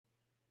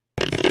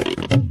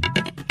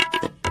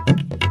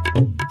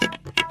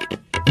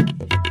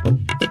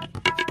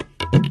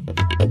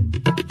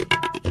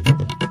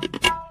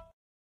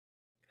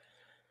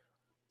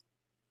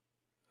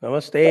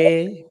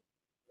नमस्ते,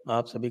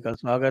 आप सभी का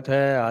स्वागत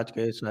है आज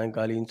के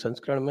सायंकालीन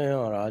संस्करण में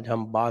और आज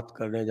हम बात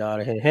करने जा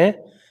रहे हैं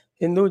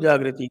हिंदू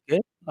जागृति के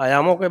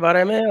आयामों के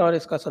बारे में और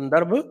इसका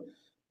संदर्भ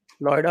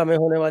नोएडा में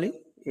होने वाली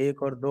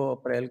 1 और 2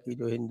 अप्रैल की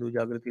जो हिंदू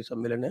जागृति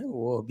सम्मेलन है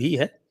वो भी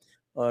है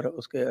और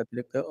उसके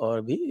अतिरिक्त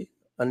और भी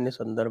अन्य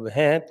संदर्भ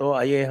हैं। तो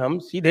आइए हम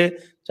सीधे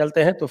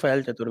चलते हैं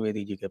तुफैल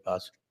चतुर्वेदी जी के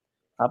पास।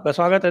 आपका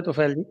स्वागत है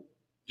तुफैल जी।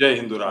 जय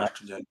हिंदू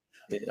राष्ट्र जय।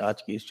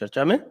 आज की इस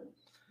चर्चा में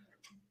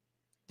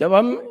जब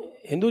हम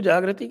हिंदू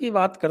जागृति की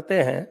बात करते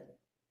हैं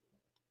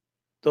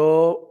तो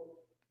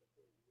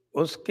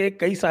उसके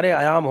कई सारे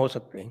आयाम हो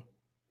सकते हैं।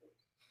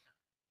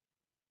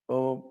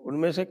 तो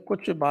उनमें से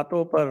कुछ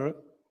बातों पर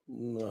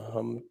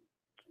हम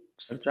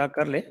चर्चा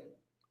कर लें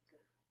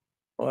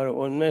और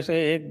उनमें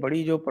से एक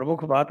बड़ी जो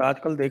प्रमुख बात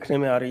आजकल देखने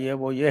में आ रही है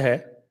वो ये है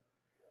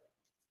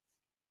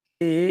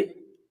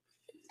कि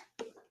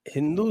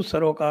हिंदू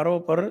सरोकारों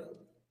पर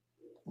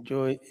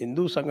जो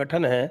हिंदू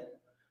संगठन हैं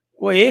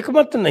वो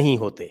एकमत नहीं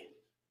होते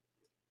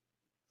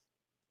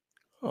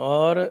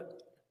और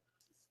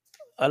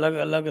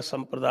अलग-अलग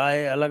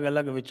संप्रदाय,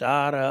 अलग-अलग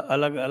विचार,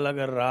 अलग-अलग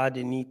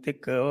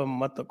राजनीतिक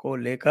मत को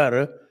लेकर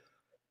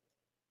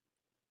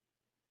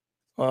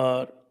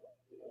और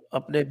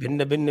अपने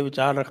भिन्न-भिन्न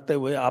विचार रखते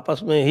हुए आपस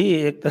में ही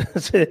एक तरह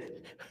से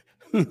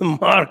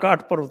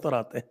मार-काट पर उतर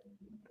आते हैं।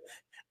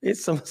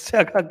 इस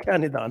समस्या का क्या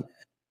निदान है?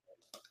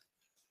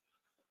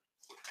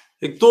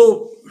 एक तो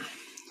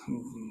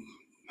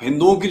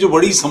हिंदुओं की जो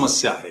बड़ी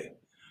समस्या है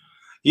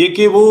ये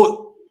कि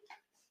वो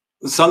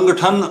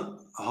संगठन,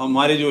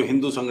 हमारे जो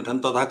हिंदू संगठन,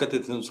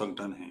 तथाकथित हिंदू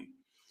संगठन हैं,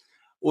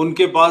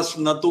 उनके पास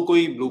न तो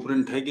कोई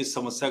ब्लूप्रिंट है कि इस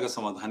समस्या का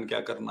समाधान क्या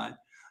करना है,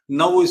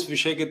 न वो इस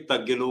विषय के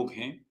तज्ञ लोग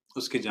हैं,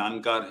 उसके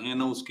जानकार हैं,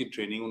 न उसकी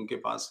ट्रेनिंग उनके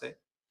पास है।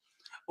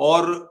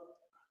 और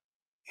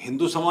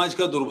हिंदू समाज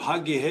का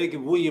दुर्भाग्य है कि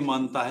वो ये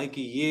मानता है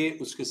कि ये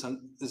उसके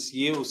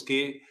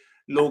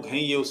लोग हैं,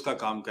 ये उसका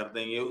काम कर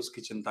देंगे,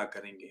 उसकी चिंता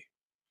करेंगे।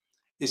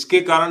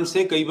 इसके कारण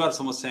से कई बार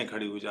समस्याएं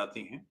खड़ी हो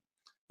जाती हैं।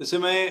 जैसे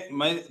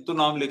मैं तो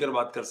नाम लेकर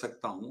बात कर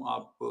सकता हूं,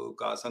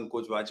 आपका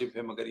संकोच वाजिब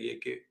है, मगर ये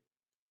कि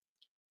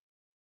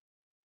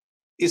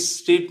इस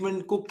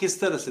स्टेटमेंट को किस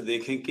तरह से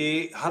देखें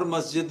कि हर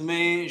मस्जिद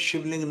में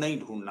शिवलिंग नहीं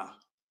ढूंढना,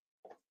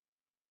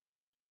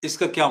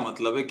 इसका क्या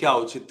मतलब है, क्या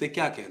औचित्य,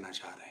 क्या कहना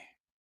चाह रहे हैं।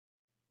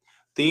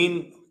 3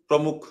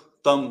 प्रमुख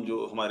तम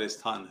जो हमारे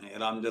स्थान हैं,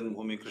 राम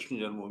जन्मभूमि, कृष्ण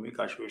जन्मभूमि,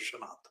 काशी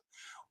विश्वनाथ,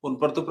 उन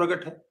पर तो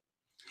प्रकट है।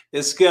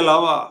 इसके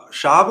अलावा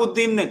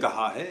शहाबुद्दीन ने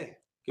कहा है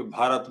कि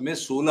भारत में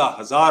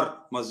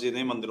 16,000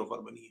 मस्जिदें मंदिरों पर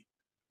बनी है।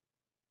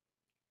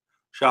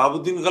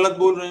 शहाबुद्दीन गलत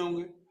बोल रहे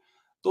होंगे।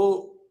 तो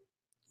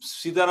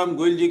सीताराम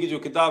गोयल जी की जो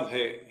किताब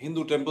है,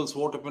 Hindu temples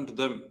what happened to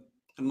them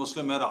in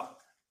Muslim era,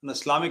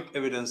 Islamic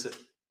evidences,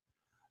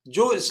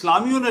 जो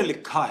इस्लामियों ने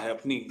लिखा है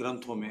अपनी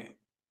ग्रंथों में,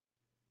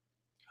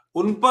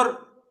 उन पर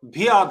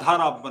भी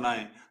आधार आप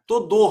बनाएं तो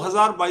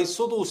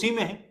 2200 तो उसी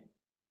में है।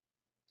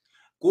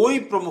 कोई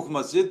प्रमुख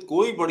मस्जिद,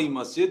 कोई बड़ी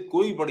मस्जिद,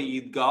 कोई बड़ी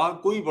ईदगाह,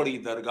 कोई बड़ी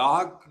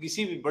दरगाह,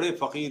 किसी भी बड़े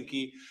फकीर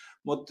की,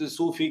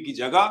 सूफी की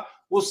जगह,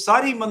 वो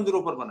सारी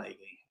मंदिरों पर बनाई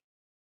गई है।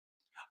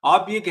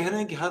 आप ये कह रहे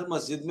हैं कि हर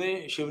मस्जिद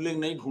में शिवलिंग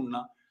नहीं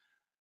ढूंढना।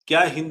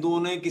 क्या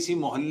हिंदुओं ने किसी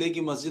मोहल्ले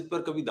की मस्जिद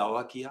पर कभी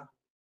दावा किया,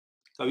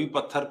 कभी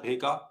पत्थर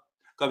फेंका,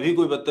 कभी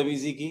कोई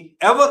बदतमीजी की?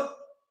 एवर।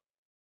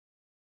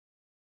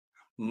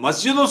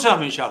 मस्जिदों से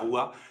हमेशा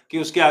हुआ कि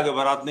उसके आगे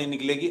बारात नहीं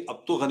निकलेगी।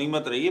 अब तो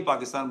गनीमत रही है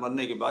पाकिस्तान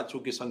बनने के बाद,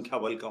 चूंकि संख्या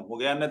बल कम हो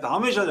गया, अन्यथा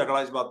हमेशा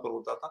झगड़ा इस बात पर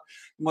होता था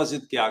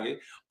मस्जिद के आगे।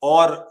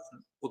 और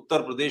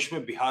उत्तर प्रदेश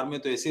में, बिहार में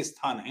तो ऐसे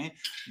स्थान हैं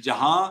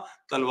जहां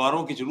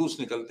तलवारों के जुलूस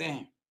निकलते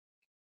हैं।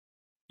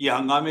 ये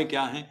हंगामे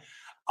क्या हैं?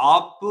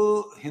 आप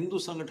हिंदू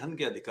संगठन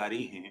के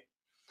अधिकारी हैं,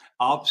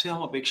 आपसे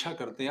हम अपेक्षा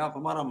करते हैं, आप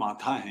हमारा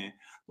माथा हैं,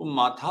 तो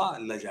माथा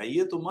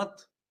लजाइए तो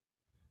मत।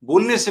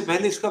 बोलने से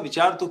पहले इसका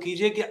विचार तो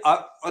कीजिए कि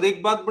और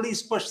एक बात बड़ी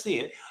स्पष्ट सी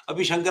है,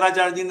 अभी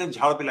शंकराचार्य जी ने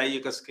झाड़ पिलाई है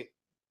कस के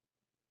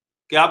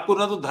कि आपको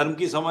ना तो धर्म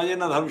की समझ है,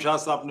 ना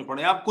धर्मशास्त्र आपने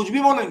पढ़े, आप कुछ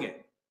भी बोलेंगे,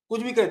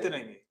 कुछ भी कहते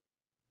रहेंगे।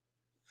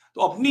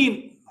 तो अभी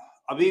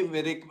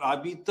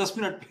 10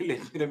 मिनट पहले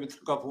मेरे मित्र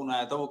का फोन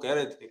आया था, वो कह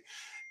रहे थे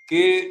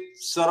कि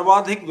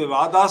सर्वाधिक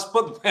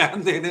विवादास्पद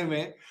बयान देने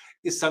में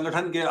इस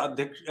संगठन के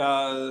अध्यक्ष,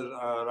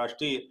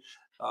 राष्ट्रीय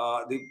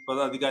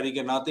पदाधिकारी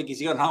के नाते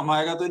किसी का नाम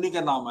आएगा तो इन्हीं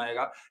का नाम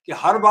आएगा कि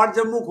हर बार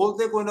जब मुंह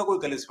खोलते हैं कोई ना कोई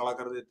कलेश खड़ा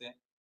कर देते हैं।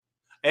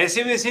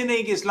 ऐसे वैसे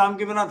नहीं कि इस्लाम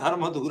के बिना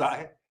धर्म अधूरा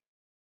है।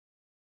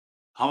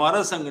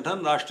 हमारा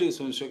संगठन राष्ट्रीय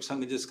स्वयंसेवक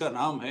संघ, जिसका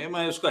नाम है,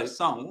 मैं उसका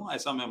हिस्सा हूं,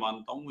 ऐसा मैं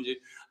मानता हूं, मुझे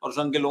और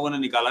संघ के लोगों ने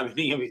निकाला भी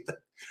नहीं अभी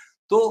तक।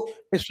 तो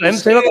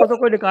स्वयंसेवक को तो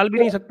कोई निकाल भी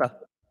नहीं सकता।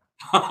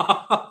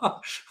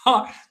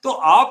 हाँ, तो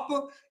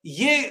आप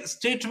ये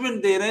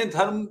स्टेटमेंट दे रहे हैं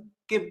धर्म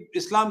के,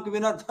 इस्लाम के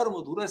बिना धर्म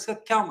अधूरा, इसका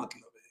क्या मतलब है?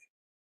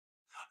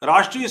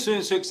 राष्ट्रीय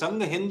स्वयंसेवक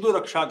संघ हिंदू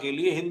रक्षा के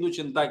लिए, हिंदू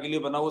चिंता के लिए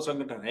बना हुआ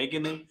संगठन है कि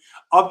नहीं?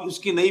 अब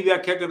उसकी नई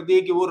व्याख्या कर दी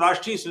है कि वो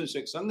राष्ट्रीय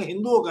स्वयंसेवक संघ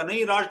हिंदुओं का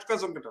नहीं, राष्ट्र का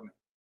संगठन है।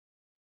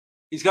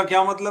 इसका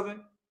क्या मतलब है?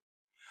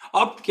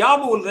 आप क्या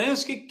बोल रहे हैं,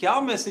 उसके क्या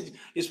मैसेज?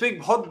 इस पे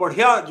एक बहुत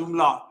बढ़िया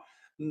जुमला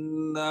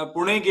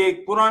पुणे के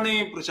एक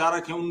पुराने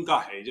प्रचारक हैं, उनका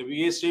है। जब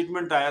ये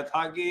स्टेटमेंट आया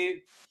था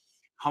कि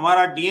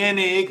हमारा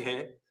डीएनए एक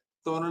है,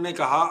 तो उन्होंने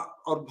कहा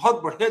और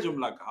बहुत बढ़िया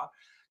जुमला कहा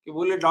कि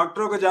बोले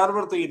डॉक्टरों का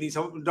जानवर तो ये नहीं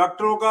समझ,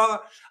 डॉक्टरों का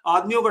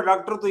आदमियों का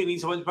डॉक्टर तो ये नहीं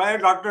समझ पाया,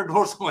 डॉक्टर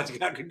ढोर समझ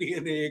गया कि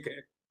डीएनए एक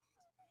है।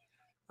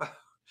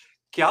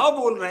 क्या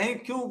बोल रहे हैं,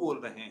 क्यों बोल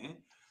रहे हैं?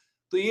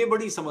 तो ये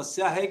बड़ी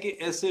समस्या है कि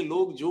ऐसे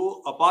लोग जो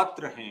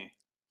अपात्र हैं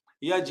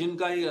या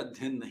जिनका ये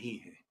अध्ययन नहीं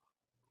है,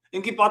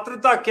 इनकी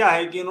पात्रता क्या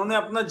है कि इन्होंने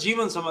अपना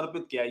जीवन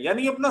समर्पित किया,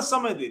 यानी अपना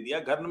समय दे दिया,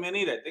 घर में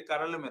नहीं रहते,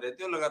 कार्यालय में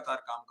रहते और लगातार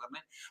काम कर रहे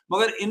हैं,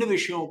 मगर इन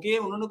विषयों के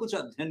उन्होंने कुछ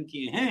अध्ययन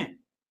किए हैं?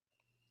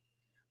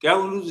 क्या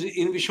उन्होंने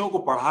इन विषयों को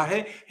पढ़ा है?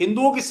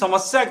 हिंदुओं की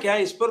समस्या क्या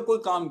है, इस पर कोई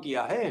काम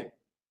किया है?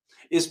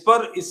 इस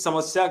पर, इस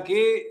समस्या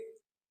के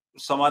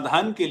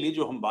समाधान के लिए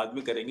जो हम बाद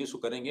में करेंगे सो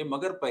करेंगे,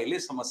 मगर पहले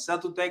समस्या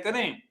तो तय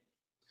करें।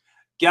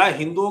 क्या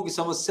हिंदुओं की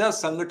समस्या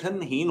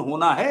संगठनहीन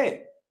होना है?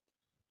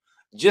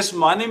 जिस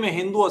माने में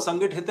हिंदू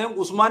असंगठित हैं,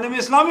 उस माने में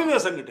इस्लामी भी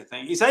असंगठित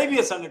हैं, ईसाई भी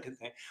असंगठित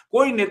हैं।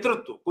 कोई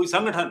नेतृत्व, कोई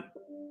संगठन,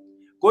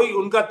 कोई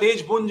उनका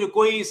तेजपुंज,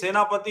 कोई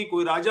सेनापति,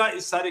 कोई राजा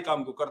इस सारे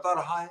काम को करता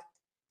रहा है,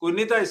 कोई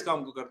नेता इस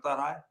काम को करता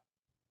रहा है।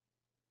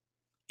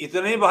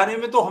 इतने बारे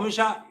में तो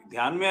हमेशा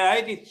ध्यान में आया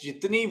कि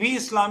जितनी भी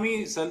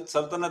इस्लामी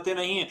सल्तनतें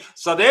नहीं है,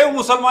 सदैव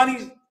मुसलमानी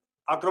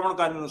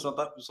आक्रमणकारियों ने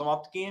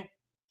समाप्त की हैं।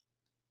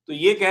 तो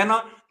ये कहना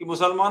कि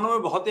मुसलमानों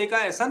में बहुत एका,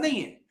 ऐसा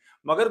नहीं है,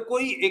 मगर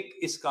कोई एक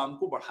इस काम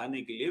को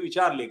बढ़ाने के लिए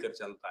विचार लेकर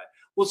चलता है,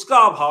 उसका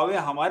अभाव है।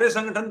 हमारे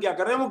संगठन क्या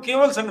कर रहे हैं? वो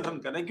केवल संगठन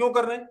कर रहे हैं। क्यों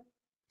कर रहे हैं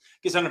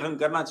कि संगठन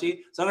करना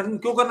चाहिए? संगठन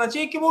क्यों करना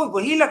चाहिए? कि वो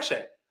वही लक्ष्य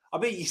है।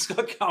 अबे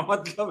इसका क्या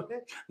मतलब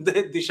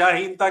है?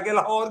 दिशाहीनता के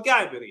अलावा और क्या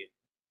है फिर ये?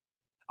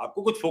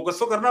 आपको कुछ फोकस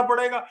तो करना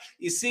पड़ेगा।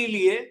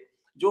 इसीलिए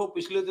जो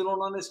पिछले दिनों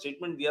उन्होंने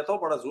स्टेटमेंट दिया था, वो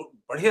बड़ा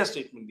बढ़िया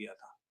स्टेटमेंट दिया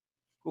था।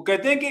 वो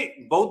कहते हैं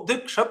कि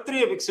बौद्धिक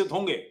क्षत्रिय विकसित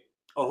होंगे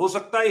और हो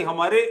सकता है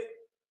हमारे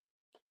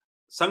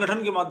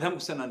संगठन के माध्यम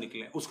से ना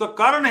निकले। उसका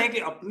कारण है कि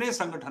अपने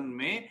संगठन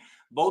में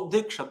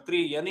बौद्धिक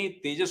क्षत्रिय यानी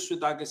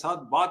तेजस्विता के साथ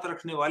बात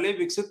रखने वाले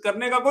विकसित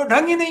करने का कोई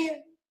ढंग ही नहीं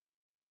है।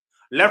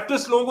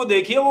 लेफ्टिस्ट लोगों को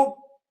देखिए, वो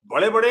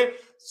बड़े बड़े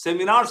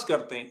सेमिनार्स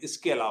करते हैं,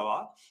 इसके अलावा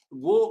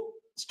वो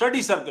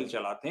स्टडी सर्कल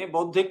चलाते हैं,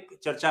 बौद्धिक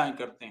चर्चाएं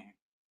करते हैं।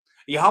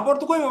 यहां पर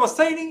तो कोई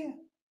व्यवस्था ही नहीं है।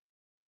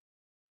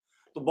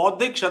 तो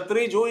बौद्धिक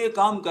क्षत्रिय जो ये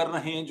काम कर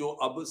रहे हैं, जो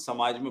अब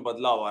समाज में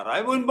बदलाव आ रहा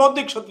है, वो इन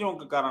बौद्धिक क्षत्रियों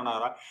के कारण आ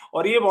रहा है,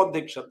 और ये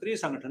बौद्धिक क्षत्रिय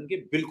संगठन के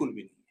बिल्कुल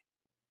भी नहीं।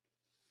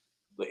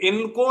 तो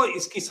इनको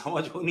इसकी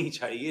समझ होनी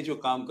चाहिए, जो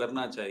काम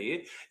करना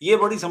चाहिए। ये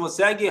बड़ी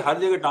समस्या है कि हर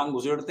जगह टांग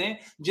घुसेड़ते हैं,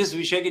 जिस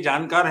विषय के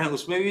जानकार हैं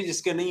उसमें भी,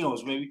 जिसके नहीं है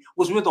उसमें भी,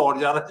 उसमें तो और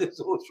ज्यादा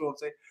जोर शोर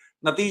से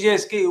नतीजे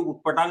इसके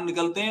उटपटांग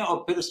निकलते हैं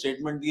और फिर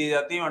स्टेटमेंट दिए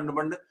जाते हैं,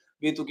 अंड-बंड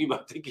बेतुकी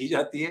बातें की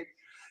जाती है।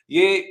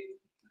 ये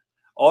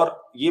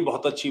और ये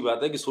बहुत अच्छी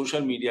बात है कि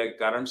सोशल मीडिया के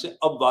कारण से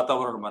अब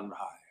वातावरण बन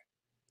रहा है।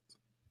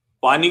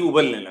 पानी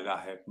उबलने लगा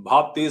है,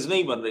 भाप तेज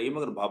नहीं बन रही है,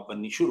 मगर भाप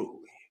बननी शुरू हो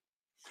गई है।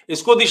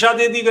 इसको दिशा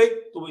दे दी गई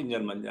तो वो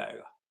इंजन बन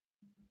जाएगा।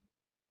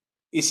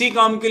 इसी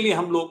काम के लिए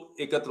हम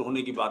लोग एकत्र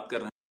होने की बात कर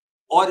रहे हैं,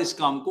 और इस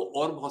काम को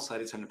और बहुत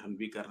सारे संगठन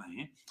भी कर रहे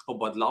हैं, और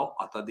बदलाव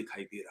आता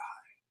दिखाई दे रहा है।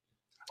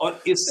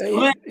 और इस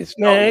समय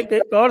इसमें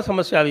एक और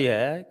समस्या भी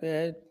है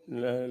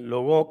कि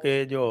लोगों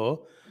के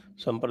जो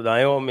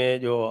संप्रदायों में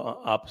जो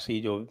आपसी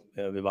जो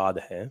विवाद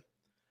है,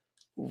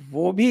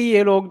 वो भी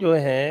ये लोग जो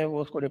हैं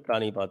वो उसको निपटा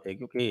नहीं पाते,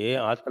 क्योंकि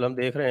आजकल हम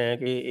देख रहे हैं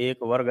कि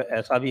एक वर्ग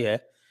ऐसा भी है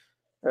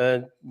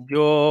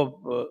जो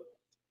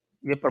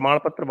ये प्रमाण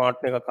पत्र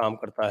बांटने का काम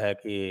करता है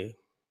कि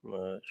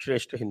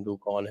श्रेष्ठ हिंदू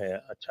कौन है,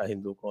 अच्छा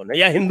हिंदू कौन है,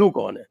 या हिंदू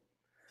कौन है।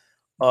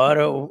 और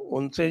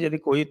उनसे यदि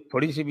कोई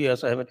थोड़ी सी भी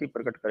असहमति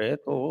प्रकट करे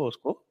तो वो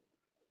उसको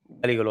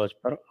गाली गलौज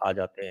पर आ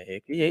जाते हैं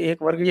कि ये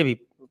एक वर्ग ये भी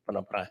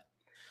पनप रहा है।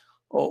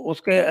 और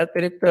उसके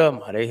अतिरिक्त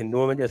हमारे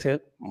हिंदुओं में, जैसे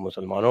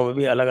मुसलमानों में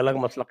भी अलग अलग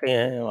मसलकें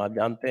हैं, आप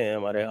जानते हैं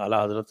हमारे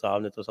आला हजरत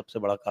साहब ने तो सबसे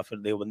बड़ा काफिर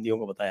देवबंदियों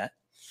को बताया है।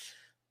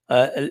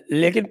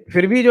 लेकिन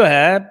फिर भी जो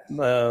है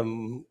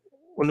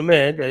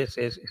उनमें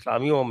जैसे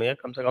इस्लामियों में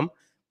कम से कम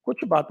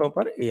कुछ बातों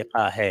पर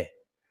एका है,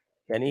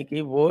 यानी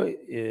कि वो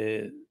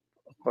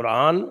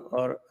कुरान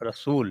और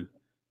रसूल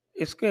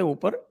इसके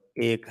ऊपर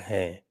एक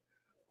हैं।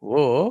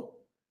 वो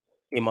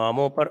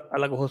इमामों पर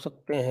अलग हो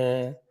सकते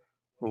हैं,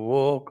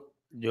 वो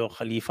जो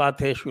खलीफा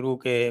थे शुरू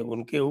के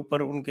उनके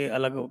ऊपर उनके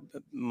अलग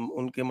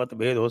उनके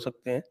मतभेद हो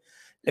सकते हैं,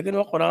 लेकिन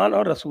वो कुरान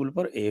और रसूल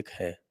पर एक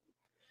है।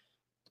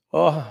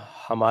 और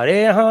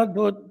हमारे यहाँ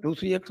जो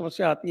दूसरी एक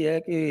समस्या आती है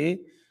कि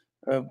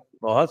अ,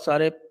 बहुत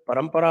सारे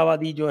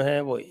परंपरावादी जो हैं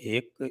वो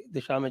एक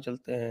दिशा में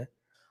चलते हैं,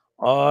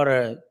 और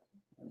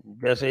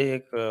जैसे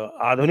एक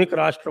आधुनिक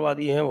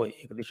राष्ट्रवादी हैं वो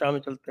एक दिशा में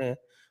चलते हैं,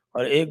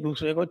 और एक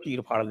दूसरे को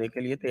चीर-फाड़ने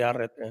के लिए तैयार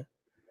रहते हैं।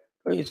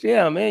 तो इसलिए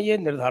हमें ये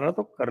निर्धारण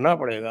तो करना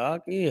पड़ेगा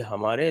कि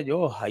हमारे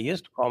जो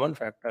हाईएस्ट कॉमन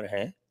फैक्टर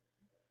हैं,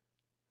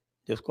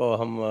 जिसको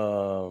हम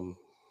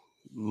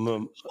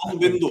म हम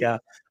बिंदु, क्या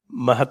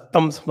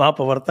महत्तम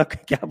समापवर्तक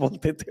क्या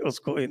बोलते थे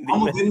उसको हिंदी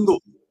हम में? बिंदु,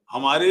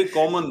 हमारे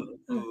कॉमन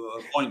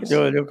पॉइंट्स।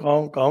 जो जो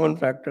कॉमन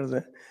फैक्टर्स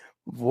हैं,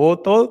 वो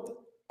तो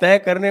तय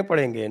करने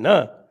पड़ेंगे ना,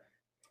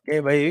 कि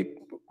भई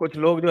कुछ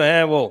लोग जो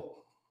हैं वो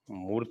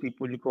मूर्ति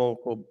पूजकों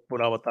को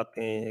बुरा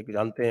बताते हैं। एक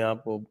जानते हैं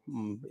आप, वो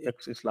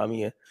एक्स इस्लामी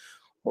है।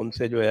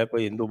 उनसे जो है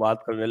कोई हिंदू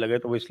बात करने लगे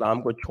तो वो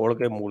इस्लाम को छोड़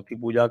के मूर्ति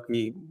पूजा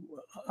की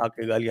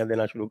आके गालियां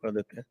देना शुरू कर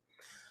देते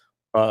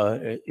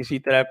हैं। इसी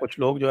तरह कुछ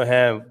लोग जो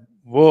हैं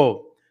वो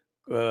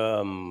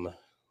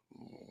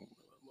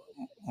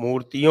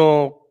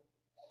मूर्तियों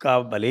का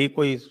भले ही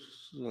कोई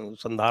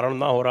संधारण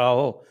ना हो रहा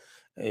हो,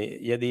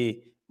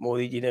 यदि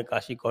मोदी जी ने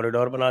काशी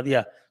कॉरिडोर बना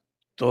दिया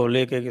तो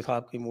लेके कि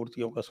साहब की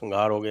मूर्तियों का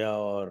श्रृंगार हो गया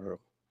और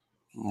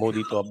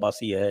मोदी तो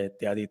अब्बासी है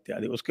इत्यादि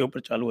इत्यादि, उसके ऊपर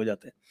चालू हो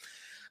जाते हैं।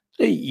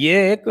 तो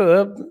ये एक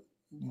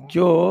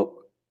जो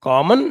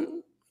कॉमन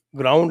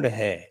ग्राउंड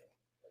है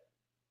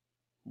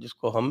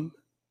जिसको हम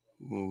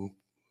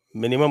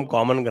मिनिमम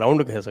कॉमन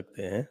ग्राउंड कह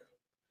सकते हैं,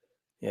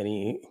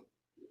 यानी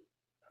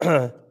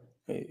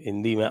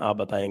हिंदी में आप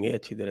बताएंगे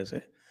अच्छी तरह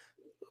से,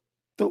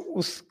 तो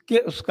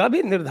उसका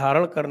भी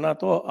निर्धारण करना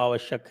तो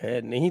आवश्यक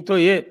है, नहीं तो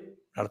ये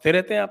लड़ते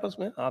रहते हैं आपस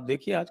में। आप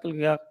देखिए आजकल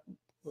क्या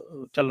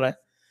चल रहा है,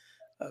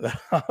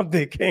 अगर आप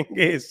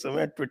देखेंगे इस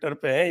समय ट्विटर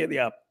पे है यदि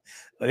आप,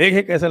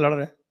 देखिए कैसे लड़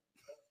रहे हैं।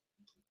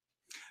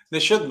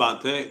 निश्चित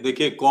बात है,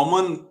 देखिए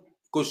कॉमन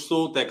कुछ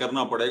तो तय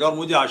करना पड़ेगा और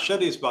मुझे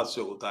आश्चर्य इस बात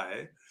से होता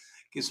है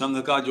कि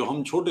संघ का जो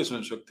हम छोटे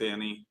संसद थे,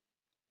 यानी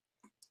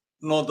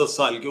 9-10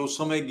 साल के, उस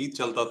समय गीत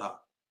चलता था,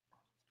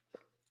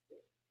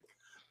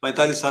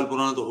 45 साल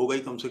पुराना तो होगा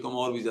ही कम से कम,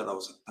 और भी ज्यादा हो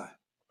सकता है,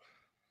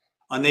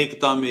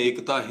 अनेकता में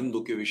एकता हिंदू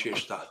की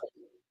विशेषता।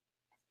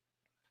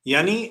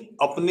 यानी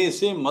अपने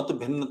से मत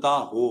भिन्नता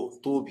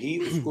हो तो भी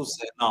उसको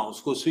सहना,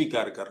 उसको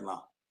स्वीकार करना।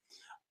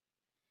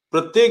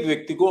 प्रत्येक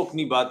व्यक्ति को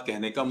अपनी बात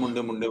कहने का,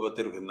 मुंडे मुंडे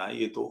बतिर भिन्ना,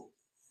 ये तो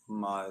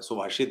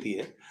सुभाषित ही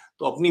है।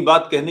 तो अपनी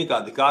बात कहने का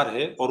अधिकार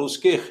है और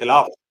उसके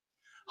खिलाफ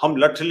हम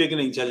लठ लेके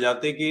नहीं चल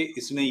जाते कि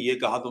इसने ये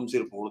कहा तो हम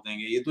सिर फोड़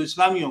देंगे। ये तो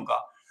इस्लामियों का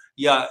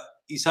या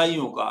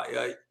ईसाइयों का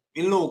या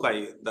इन लोगों का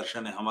ये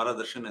दर्शन है, हमारा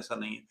दर्शन ऐसा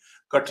नहीं है।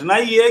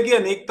 कठिनाई ये है कि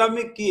अनेकता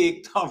में की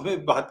एकता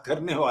में बात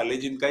करने वाले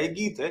जिनका ये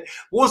गीत है,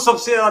 वो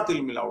सबसे ज्यादा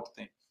तिलमिला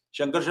उठते हैं।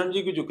 शंकरशरण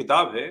जी की जो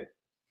किताब है,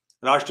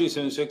 राष्ट्रीय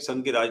स्वयंसेवक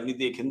संघ की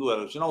राजनीति एक हिंदू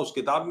आलोचना, उस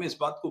किताब में इस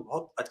बात को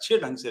बहुत अच्छे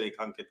ढंग से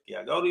रेखांकित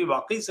किया गया और ये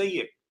वाकई सही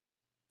है।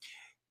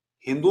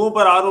 हिंदुओं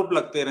पर आरोप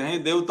लगते रहे,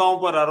 देवताओं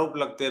पर आरोप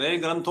लगते रहे,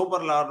 ग्रंथों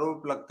पर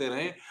आरोप लगते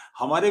रहे,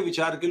 हमारे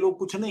विचार के लोग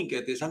कुछ नहीं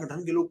कहते,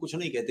 संगठन के लोग कुछ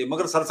नहीं कहते,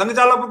 मगर सरसंघ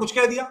चालक पर कुछ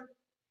कह दिया,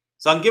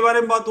 संघ के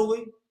बारे में बात हो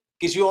गई,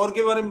 किसी और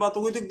के बारे में बात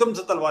हो गई, तो एकदम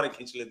से तलवारें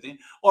खींच लेते हैं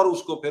और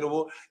उसको फिर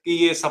वो कि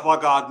ये सपा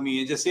का आदमी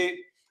है, जैसे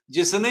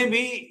जिसने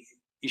भी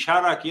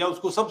इशारा किया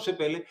उसको सबसे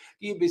पहले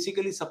कि ये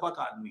बेसिकली सपा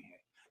का आदमी है,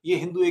 ये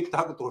हिंदू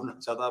एकता को तोड़ना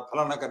चाहता है,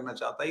 फलाना करना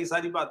चाहता है, ये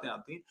सारी बातें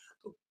आती हैं।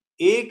 तो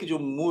एक जो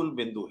मूल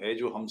बिंदु है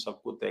जो हम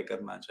सबको तय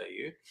करना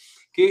चाहिए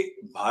कि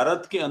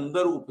भारत के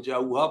अंदर उपजा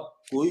हुआ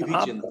कोई भी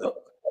आप चिंतन,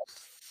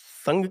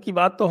 संघ की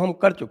बात तो हम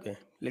कर चुके हैं,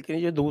 लेकिन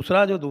ये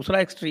जो दूसरा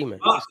एक्सट्रीम है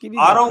हाँ, इसकी भी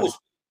आ रहा बात हूं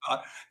करें।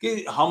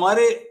 कि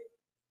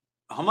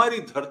हमारी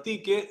धरती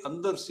के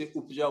अंदर से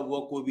उपजा हुआ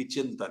कोई भी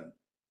चिंतन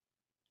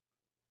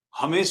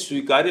हमें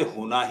स्वीकार्य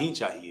होना ही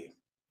चाहिए।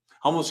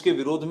 हम उसके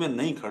विरोध में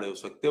नहीं खड़े हो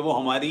सकते। वो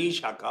हमारी ही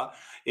शाखा,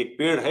 एक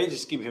पेड़ है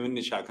जिसकी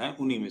विभिन्न शाखाएं,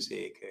 उन्हीं में से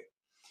एक है।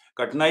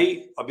 कठिनाई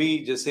अभी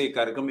जैसे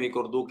कार्यक्रम 1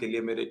 और 2 के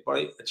लिए मेरे एक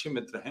बड़े अच्छे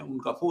मित्र हैं,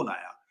 उनका फ़ोन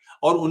आया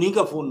और उन्हीं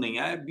का फ़ोन नहीं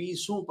आया,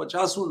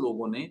 20-50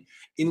 लोगों ने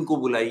इनको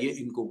बुलाइए,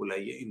 इनको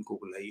बुलाइए, इनको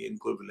बुलाइए,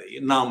 इनको बुलाइए,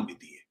 नाम भी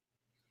दिए।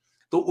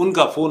 तो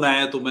उनका फ़ोन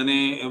आया तो मैंने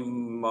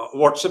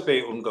व्हाट्सएप पे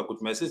उनका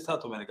कुछ मैसेज था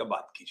तो मैंने कहा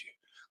बात कीजिए।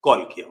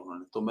 कॉल किया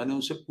उन्होंने, तो मैंने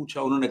उनसे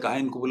पूछा, उन्होंने कहा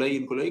इनको बुलाइए,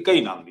 इनको बुलाइए,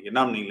 कई नाम लिए,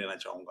 नाम नहीं लेना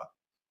चाहूँगा।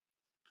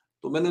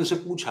 तो मैंने उनसे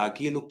पूछा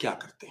कि ये लोग क्या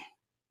करते हैं?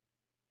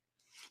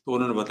 तो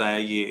उन्होंने बताया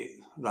ये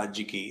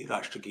राज्य की,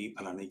 राष्ट्र की,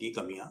 फलाने की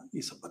कमियाँ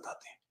ये सब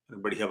बताते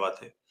हैं। बढ़िया बात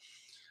है।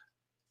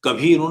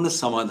 कभी इन्होंने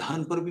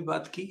समाधान पर भी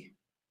बात की?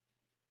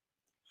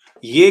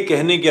 ये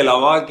कहने के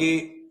अलावा कि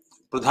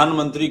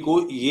प्रधानमंत्री को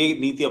ये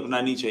नीति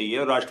अपनानी चाहिए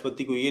और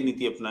राष्ट्रपति को ये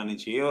नीति अपनानी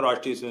चाहिए और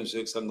राष्ट्रीय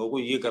स्वयंसेवक संघों को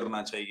ये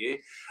करना चाहिए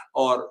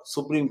और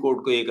सुप्रीम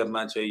कोर्ट को ये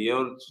करना चाहिए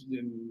और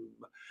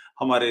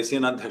हमारे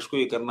सेनाध्यक्ष को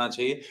ये करना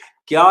चाहिए।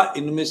 क्या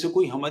इनमें से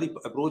कोई हमारी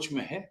अप्रोच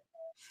में है?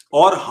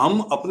 और हम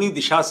अपनी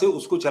दिशा से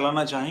उसको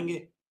चलाना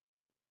चाहेंगे?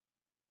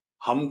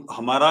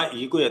 हमारा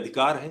ये कोई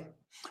अधिकार है?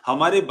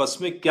 हमारे बस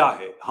में क्या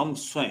है? हम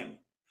स्वयं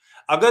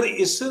अगर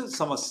इस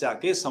समस्या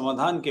के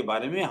समाधान के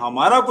बारे में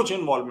हमारा कुछ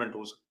इन्वॉल्वमेंट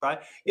हो सकता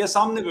है या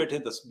सामने बैठे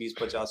 10, 20,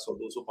 50, 100,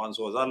 200,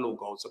 500, 1000 लोगों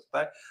का हो सकता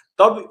है,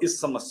 तब इस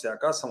समस्या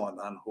का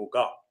समाधान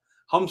होगा।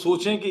 हम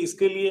सोचें कि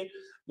इसके लिए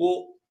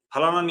वो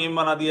फलाना नियम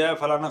बना दिया है,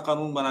 फलाना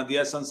कानून बना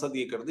दिया है, संसद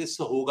ये कर दी,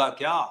 इससे होगा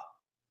क्या?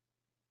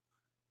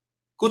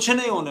 कुछ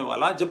नहीं होने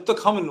वाला जब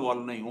तक हम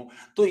इन्वॉल्व नहीं हो।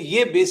 तो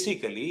ये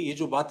बेसिकली ये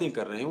जो बातें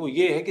कर रहे हैं वो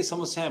ये है कि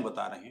समस्याएं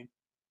बता रहे हैं।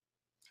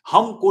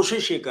 हम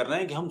कोशिश ये कर रहे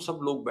हैं कि हम सब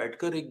लोग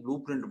बैठकर एक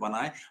ब्लूप्रिंट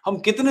बनाएं। हम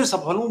कितने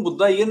सफल हों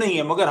मुद्दा ये नहीं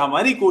है, मगर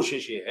हमारी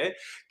कोशिश ये है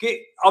कि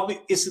अब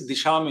इस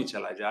दिशा में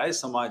चला जाए।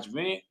 समाज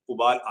में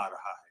उबाल आ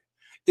रहा है,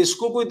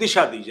 इसको कोई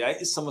दिशा दी जाए,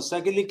 इस समस्या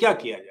के लिए क्या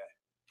किया जाए।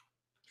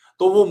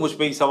 तो वो मुझ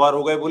पे ही सवार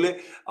हो गए, बोले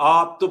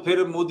आप तो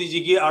फिर मोदी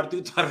जी की आरती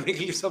उतारने के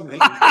लिए सब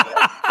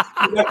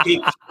मिलकर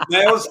ठीक,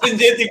 मैं और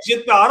संजय दीक्षित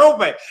पे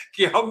आरोप है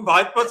कि हम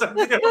भाजपा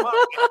शक्तिगढ़ मान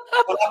रहे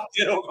हैं और आप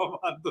चेहरों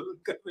का आंदोलन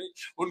कर रहे हैं,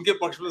 उनके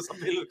पक्ष में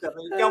सम्मेलन कर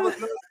रहे हैं, क्या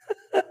मतलब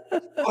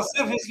है? और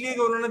सिर्फ इसलिए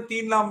कि उन्होंने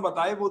 3 नाम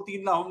बताए, वो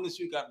 3 नाम हमने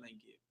स्वीकार नहीं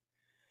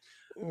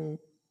किए।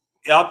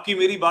 आपकी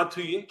मेरी बात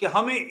हुई है कि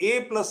हमें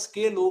A+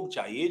 के लोग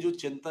चाहिए जो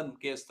चिंतन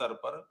के स्तर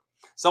पर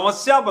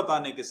समस्या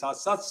बताने के साथ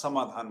साथ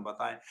समाधान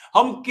बताएं।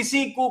 हम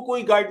किसी को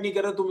कोई गाइड नहीं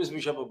कर रहे, तुम इस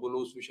विषय पर बोलो,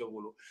 उस विषय पर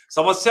बोलो।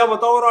 समस्या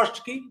बताओ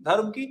राष्ट्र की,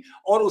 धर्म की,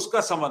 और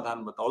उसका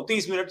समाधान बताओ।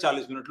 30 मिनट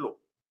 40 मिनट लो,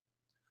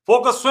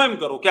 फोकस स्वयं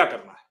करो, क्या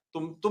करना है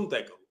तुम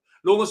तय करो,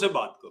 लोगों से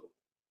बात करो।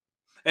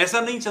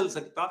 ऐसा नहीं चल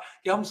सकता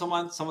कि हम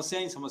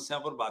समस्या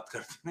पर बात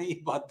करते हैं,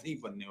 ये बात नहीं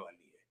बनने वाली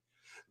है।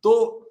 तो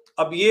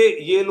अब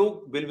ये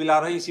लोग बिलबिला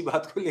रहे हैं इसी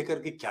बात को लेकर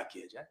के, क्या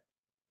किया जाए।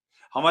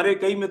 हमारे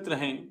कई मित्र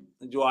हैं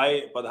जो आए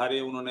पधारे,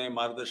 उन्होंने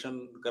मार्गदर्शन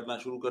करना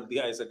शुरू कर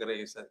दिया, ऐसा करें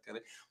ऐसा करें।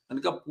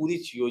 मैंने कहा पूरी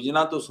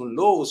योजना तो सुन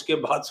लो, उसके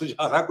बाद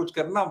सुझाना, कुछ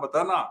करना,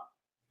 बताना।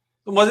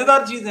 तो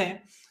मजेदार चीजें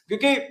हैं,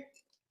 क्योंकि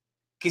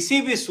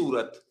किसी भी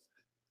सूरत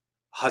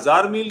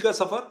 1000 मील का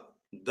सफर,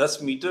 10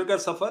 मीटर का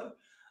सफर,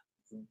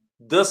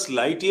 10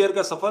 लाइट ईयर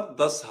का सफर,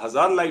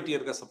 10,000 लाइट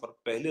ईयर का सफर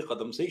पहले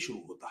कदम से ही शुरू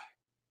होता है।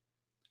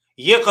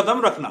 यह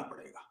कदम रखना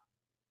पड़ेगा।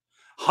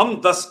 हम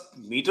 10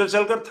 मीटर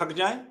चलकर थक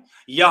जाएं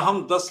या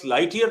हम 10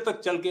 लाइट ईयर तक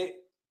चल के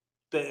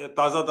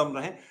ताजा दम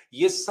रहें,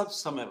 ये सब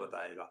समय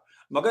बताएगा,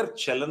 मगर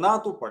चलना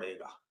तो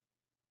पड़ेगा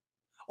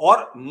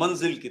और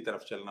मंजिल की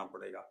तरफ चलना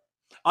पड़ेगा।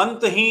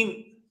 अंतहीन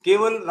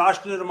केवल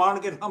राष्ट्र निर्माण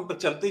के नाम पर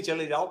चलते ही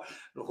चले जाओ।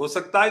 हो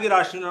सकता है कि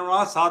राष्ट्र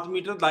निर्माण 7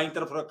 मीटर दाईं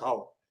तरफ रखा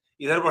हो,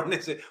 इधर बढ़ने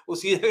से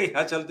उसी जगह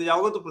यहाँ चलते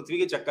जाओगे तो पृथ्वी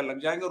के चक्कर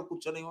लग जाएंगे और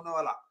कुछ नहीं होने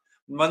वाला,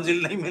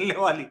 मंजिल नहीं मिलने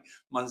वाली।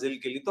 मंजिल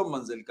के लिए तो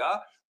मंजिल का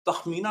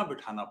तखमीना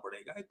बिठाना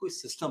पड़ेगा, कोई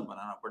सिस्टम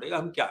बनाना पड़ेगा,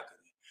 हम क्या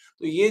करें।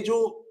 तो ये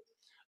जो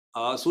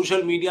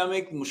सोशल मीडिया में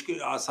एक मुश्किल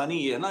आसानी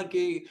ये है ना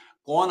कि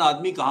कौन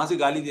आदमी कहाँ से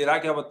गाली दे रहा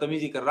है, क्या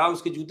बदतमीजी कर रहा है,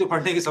 उसके जूते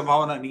पड़ने की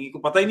संभावना नहीं है, को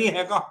पता ही नहीं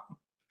है कहाँ।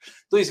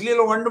 तो इसलिए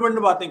लोग अंड-बंड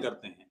बातें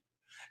करते हैं।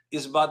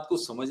 इस बात को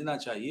समझना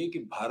चाहिए कि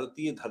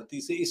भारतीय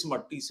धरती से, इस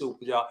मट्टी से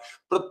उपजा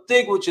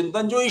प्रत्येक वो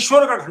चिंतन जो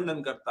ईश्वर का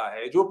खंडन करता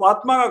है, जो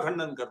आत्मा का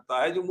खंडन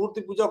करता है, जो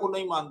मूर्ति पूजा को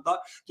नहीं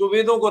मानता, जो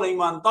वेदों को नहीं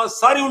मानता,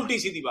 सारी उल्टी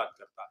सीधी बात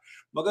करता है,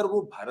 मगर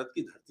वो भारत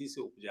की धरती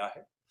से उपजा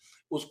है।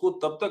 उसको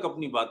तब तक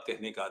अपनी बात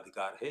कहने का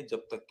अधिकार है जब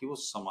तक कि वो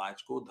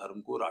समाज को,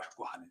 धर्म को, राष्ट्र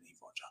को हानि नहीं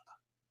पहुंचाता।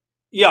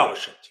 ये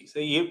आवश्यक चीज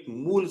है, ये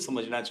मूल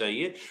समझना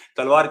चाहिए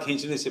तलवार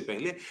खींचने से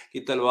पहले कि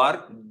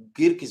तलवार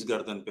गिर किस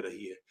गर्दन पे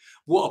रही है,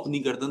 वो अपनी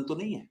गर्दन तो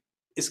नहीं है,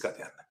 इसका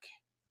ध्यान रखें।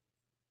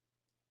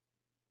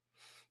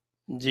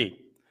 जी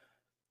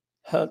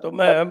हाँ, तो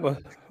मैं अब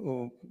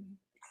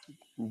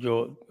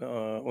जो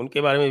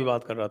उनके बारे में भी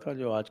बात कर रहा था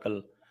जो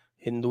आजकल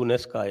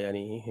हिंदूनेस का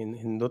यानी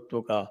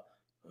हिंदुत्व का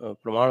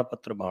प्रमाण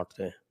पत्र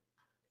बांटते हैं,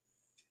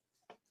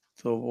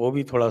 तो वो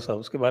भी थोड़ा सा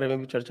उसके बारे में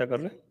भी चर्चा कर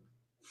लें।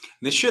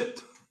 निश्चित।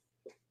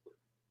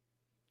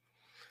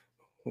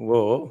 वो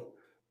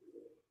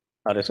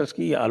आरएसएस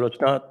की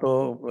आलोचना तो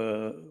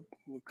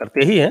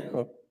करते ही हैं,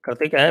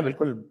 करते क्या है,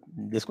 बिल्कुल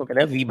जिसको कहते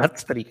हैं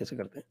विभत्स तरीके से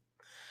करते हैं,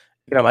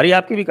 लेकिन हमारी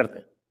आपकी भी करते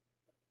हैं।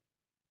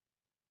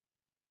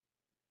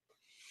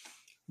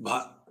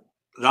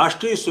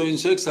 राष्ट्रीय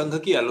स्वयंसेवक संघ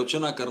की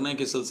आलोचना करने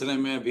के सिलसिले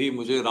में भी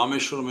मुझे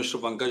रामेश्वर मिश्र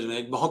पंकज ने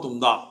एक बहुत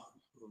उम्दा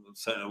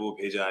वो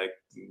भेजा है,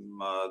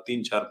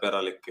 3-4 पैरा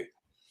लिख के,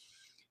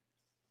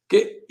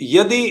 कि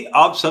यदि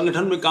आप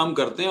संगठन में काम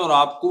करते हैं और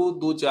आपको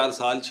 2-4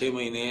 साल, 6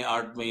 महीने,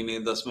 8 महीने,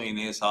 10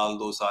 महीने, साल,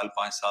 2 साल,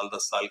 5 साल,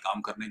 10 साल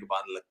काम करने के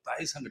बाद लगता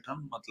है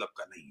संगठन मतलब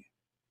का नहीं है,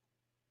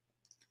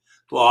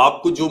 तो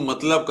आपको जो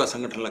मतलब का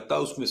संगठन लगता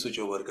है उसमें स्विच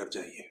ओवर कर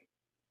जाइए।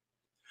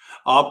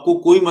 आपको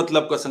कोई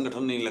मतलब का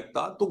संगठन नहीं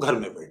लगता तो घर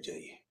में बैठ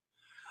जाइए।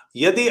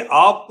 यदि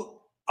आप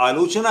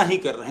आलोचना ही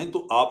कर रहे हैं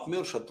तो आप में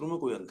और शत्रु में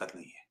कोई अंतर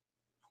नहीं है।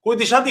 कोई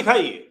दिशा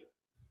दिखाइए।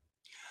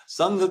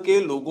 संघ के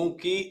लोगों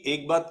की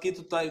एक बात की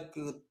तो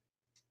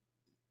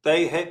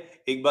तय है,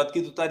 एक बात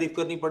की तो तारीफ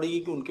करनी पड़ेगी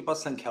कि उनके पास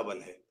संख्या बल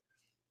है,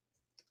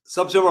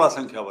 सबसे बड़ा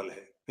संख्या बल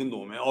है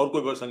हिंदुओं में, और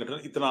कोई बड़ा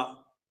संगठन इतना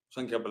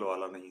संख्या बल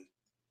वाला नहीं है।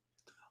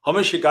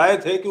 हमें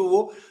शिकायत है कि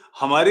वो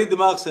हमारे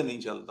दिमाग से नहीं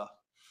चलता,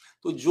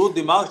 तो जो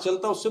दिमाग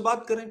चलता उससे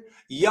बात करें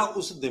या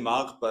उस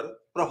दिमाग पर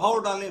प्रभाव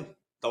डालें,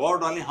 दबाव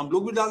डालें। हम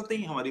लोग भी डालते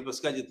हैं, हमारी बस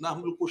का जितना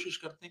हम लोग कोशिश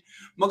करते हैं,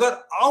 मगर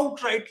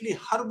आउटराइटली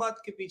हर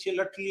बात के पीछे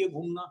लट लिए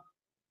घूमना,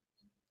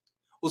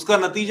 उसका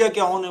नतीजा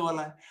क्या होने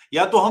वाला है?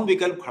 या तो हम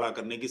विकल्प खड़ा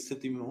करने की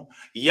स्थिति में हो,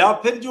 या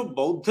फिर जो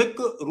बौद्धिक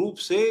रूप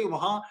से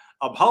वहां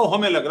अभाव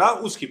हमें लग रहा है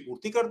उसकी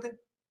पूर्ति कर दें।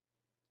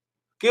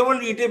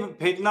 केवल ईंटें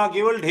फेंकना,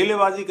 केवल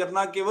ढेलेबाजी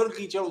करना, केवल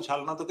कीचड़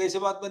उछालना तो कैसे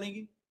बात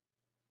बनेगी?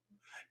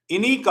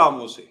 इन्हीं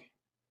कामों से,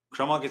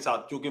 क्षमा के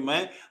साथ, क्योंकि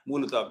मैं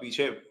मूलतः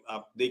पीछे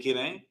आप देख ही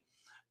रहे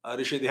हैं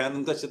ऋषि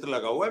दयानंद का चित्र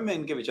लगा हुआ है, मैं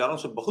इनके विचारों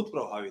से बहुत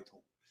प्रभावित हूं,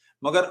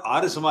 मगर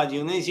आर्य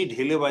समाजियों ने इसी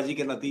ढेलेबाजी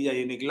का नतीजा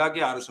ये निकला कि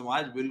आर्य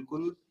समाज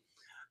बिल्कुल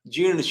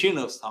जीर्ण शीर्ण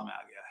अवस्था में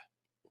आ गया है।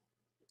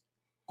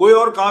 कोई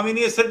और काम ही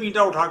नहीं है, सिर्फ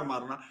ईंटा उठा के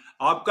मारना।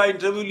 आपका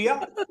इंटरव्यू लिया,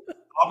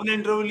 आपने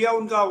इंटरव्यू लिया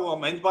उनका, वो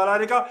महेंद्र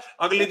पालारे का,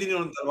 अगले दिन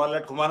उन्होंने तलवार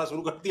लट घुमाना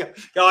शुरू कर दिया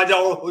कि आ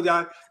जाओ, हो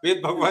जाए,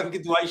 वेद भगवान की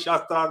दुआई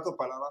शास्त्रार्थ तो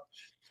फलाना।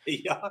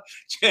 भैया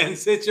चैन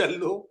से चल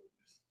लो,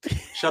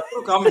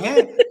 शत्रु कम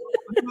है,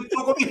 अपने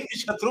मित्रों को भी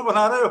शत्रु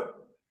बना रहे हो।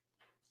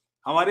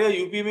 हमारे यहाँ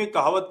यूपी में एक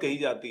कहावत कही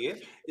जाती है,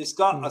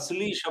 इसका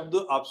असली शब्द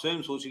आप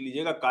स्वयं सोच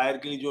लीजिएगा, कायर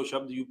के लिए जो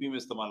शब्द यूपी में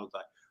इस्तेमाल होता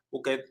है,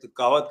 वो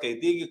कहावत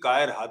कहती है कि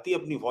कायर हाथी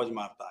अपनी फौज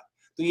मारता है।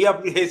 तो ये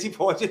अपनी ऐसी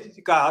फौज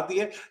का हाथी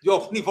है जो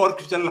अपनी फौज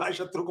पे चल रहा है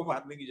शत्रु को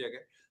मारने की जगह।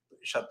 तो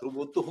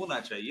शत्रुबोध तो होना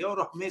चाहिए और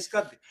हमें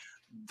इसका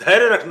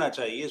धैर्य रखना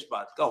चाहिए इस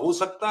बात का। हो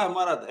सकता है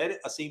हमारा धैर्य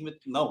असीमित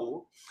न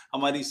हो,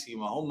 हमारी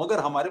सीमा हो, मगर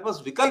हमारे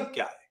पास विकल्प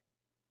क्या है?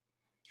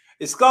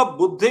 इसका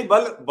बुद्धि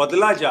बल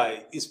बदला जाए,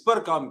 इस पर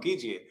काम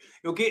कीजिए।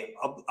 क्योंकि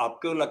अब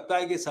आपको लगता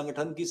है कि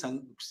संगठन की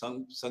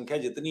संख्या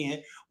जितनी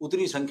है,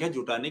 उतनी संख्या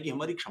जुटाने की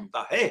हमारी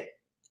क्षमता है।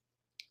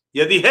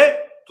 यदि है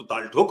तो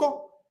ताल ठोको,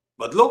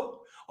 बदलो,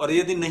 और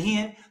यदि नहीं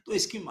है तो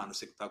इसकी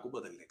मानसिकता को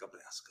बदलने का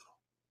प्रयास करो।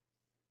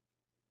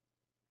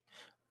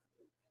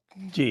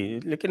 जी,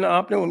 लेकिन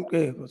आपने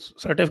उनके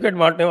सर्टिफ़िकेट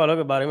बाँटने वालों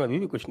के बारे में अभी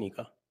भी कुछ नहीं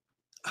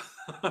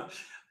कहा।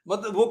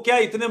 मतलब वो क्या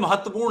इतने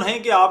महत्वपूर्ण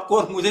हैं कि आपको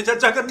और मुझे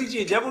चर्चा करनी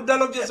चाहिए जय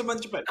बुड्ढा जैसे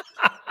मंच पे?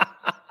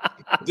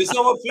 दिस इज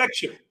आवर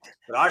फ्लैगशिप, नहीं,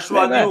 मैं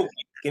राष्ट्रवादियों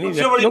की किन्हीं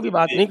सबसे बड़ी व्यक्तियों की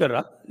बात शक्ति है। नहीं कर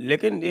रहा,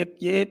 लेकिन एक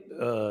ये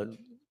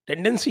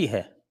टेंडेंसी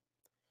है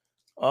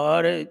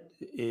और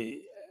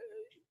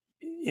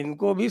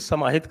इनको भी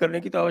समाहित करने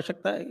की तो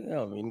आवश्यकता है।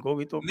 इनको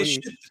भी तो कोई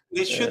निश्चित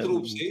निश्चित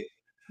रूप से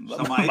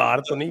समाहित बाहर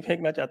तो नहीं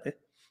फेंकना चाहते।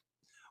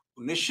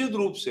 निश्चित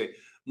रूप से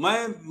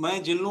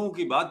मैं जिन लोगों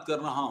की बात कर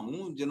रहा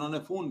हूँ, जिन्होंने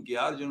फ़ोन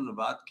किया और जिन्होंने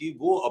बात की,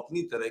 वो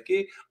अपनी तरह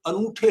के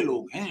अनूठे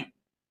लोग हैं,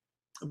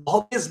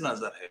 बहुत तेज़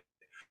नज़र है।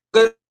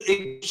 अगर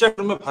एक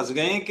चक्र में फँस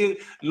गए हैं कि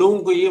लोगों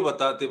को ये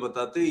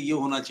बताते-बताते ये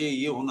होना चाहिए,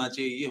 ये होना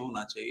चाहिए, ये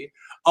होना चाहिए।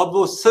 अब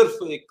वो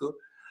सिर्फ़ एक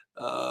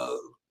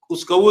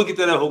उस कौवे की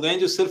तरह हो गए हैं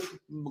जो सिर्फ़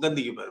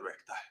गंदगी पर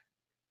बैठता है।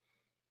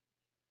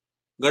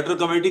 गटर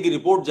कमेटी की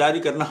रिपोर्ट जारी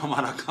करना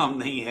हमारा काम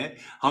नहीं है,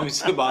 हम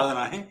इससे बाहर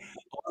आएँ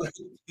और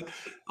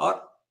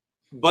और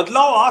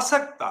बदलाव आ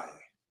सकता है।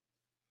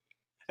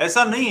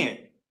 ऐसा नहीं है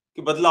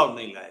कि बदलाव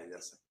नहीं लाया जा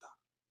सकता।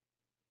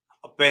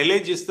 अब पहले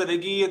जिस तरह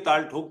की ये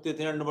ताल ठोकते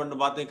थे, अंड-बंड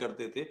बातें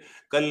करते थे,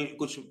 कल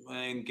कुछ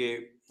इनके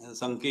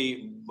संघ के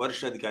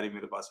वरिष्ठ अधिकारी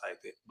मेरे पास आए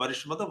थे।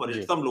 वरिष्ठ मतलब जी।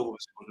 वरिष्ठतम लोगों में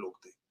से कुछ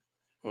लोग थे।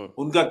 हुँ।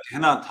 उनका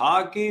कहना था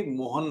कि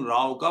मोहन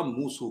राव का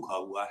मुँह सूखा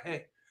हुआ है,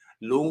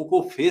 लोगों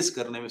को फेस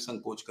करने में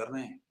संकोच कर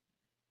रहे हैं।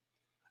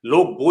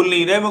 लोग बोल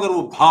नहीं रहे मगर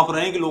वो भाँप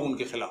रहे हैं कि लोग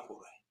उनके खिलाफ हो रहे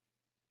हैं।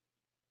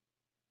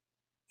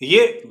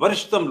 ये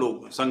वरिष्ठतम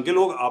लोग, संघ के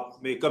लोग आप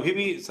कभी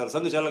भी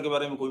सरसंघ चालक के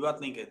बारे में कोई बात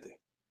नहीं कहते।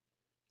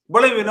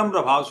 बड़े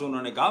विनम्र भाव से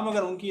उन्होंने कहा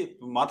मगर उनकी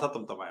माथा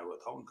तमतमाया हुआ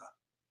था उनका,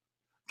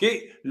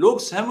 कि लोग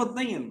सहमत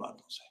नहीं हैं इन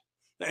बातों से।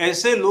 तो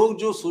ऐसे लोग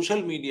जो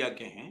सोशल मीडिया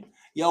के हैं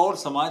या और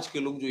समाज के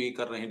लोग जो ये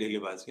कर रहे हैं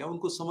ढेलेबाजियाँ,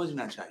 उनको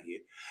समझना चाहिए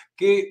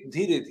कि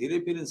धीरे-धीरे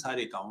फिर इन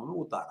सारे कामों में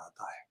उतार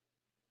आता है।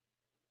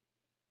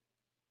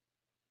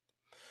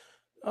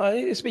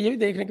 इसमें ये भी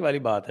देखने की वाली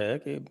बात है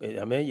कि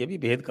हमें ये भी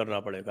भेद करना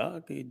पड़ेगा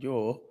कि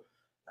जो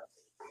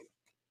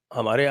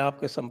हमारे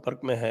आपके संपर्क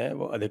में हैं,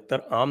 वो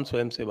अधिकतर आम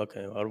स्वयंसेवक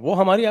हैं और वो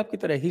हमारी आपकी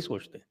तरह ही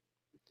सोचते हैं।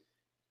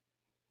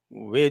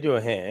 वे जो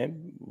हैं,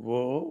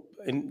 वो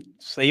इन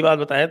सही बात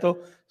बताएँ तो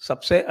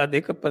सबसे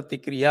अधिक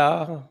प्रतिक्रिया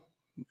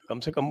कम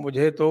से कम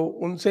मुझे तो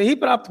उनसे ही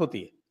प्राप्त होती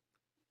है।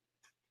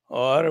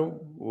 और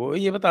वो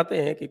ये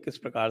बताते हैं कि किस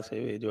प्रकार से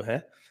वे जो है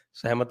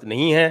सहमत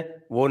नहीं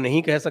हैं, वो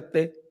नहीं कह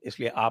सकते,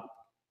 इसलिए आप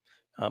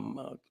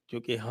हम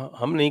चूँकि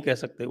हम नहीं कह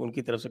सकते,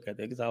 उनकी तरफ से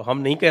कहते हैं कि साहब हम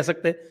नहीं कह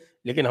सकते,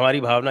 लेकिन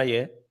हमारी भावना ये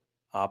है,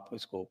 आप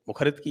इसको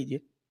मुखरित कीजिए,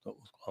 तो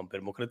उसको हम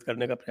फिर मुखरित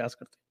करने का प्रयास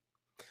करते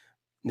हैं।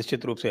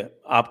 निश्चित रूप से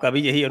आपका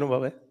भी यही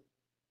अनुभव है?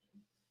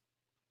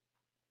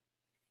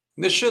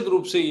 निश्चित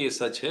रूप से ये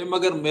सच है,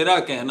 मगर मेरा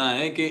कहना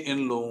है कि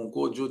इन लोगों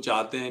को जो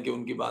चाहते हैं कि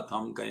उनकी बात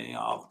हम कहें या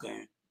आप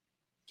कहें,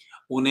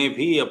 उन्हें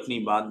भी अपनी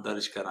बात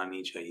दर्ज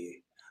करानी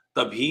चाहिए,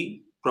 तभी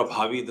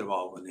प्रभावी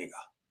दबाव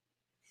बनेगा।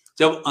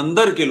 जब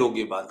अंदर के लोग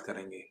ये बात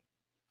करेंगे,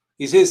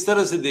 इसे इस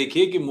तरह से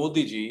देखिए कि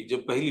मोदी जी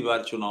जब पहली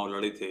बार चुनाव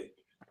लड़े थे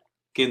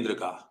केंद्र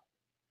का,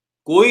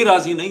 कोई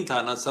राज़ी नहीं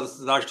था, ना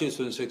राष्ट्रीय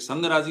स्वयंसेवक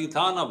संघ राज़ी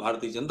था, ना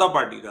भारतीय जनता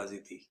पार्टी राज़ी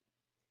थी।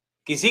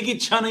 किसी की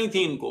इच्छा नहीं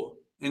थी इनको,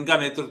 इनका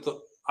नेतृत्व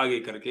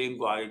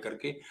इनको आगे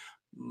करके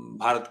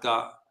भारत का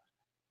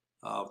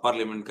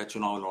पार्लियामेंट का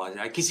चुनाव लड़ा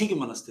जाए, किसी की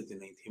मनस्थिति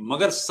नहीं थी।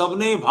 मगर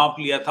सबने भाँप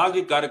लिया था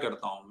कि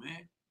कार्यकर्ताओं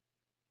में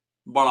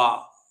बड़ा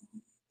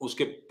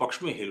उसके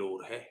पक्ष में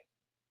हिलोर है।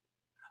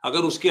 अगर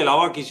उसके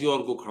अलावा किसी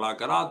और को खड़ा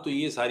करा, तो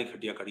ये सारी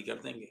खटिया खड़ी कर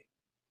देंगे।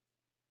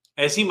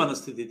 ऐसी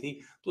मनस्थिति थी,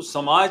 तो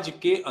समाज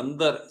के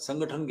अंदर,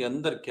 संगठन के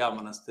अंदर क्या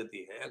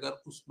मनस्थिति है,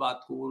 अगर उस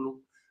बात को वो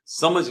लोग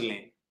समझ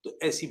लें, तो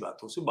ऐसी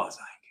बातों से बाज़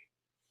आएँगे।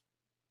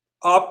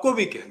 आपको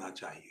भी कहना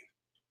चाहिए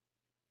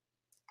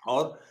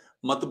और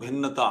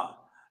मतभिन्नता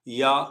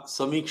या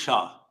समीक्षा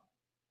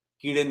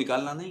कीड़े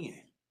निकालना नहीं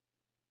है।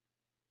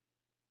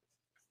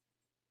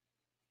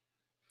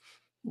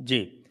 जी।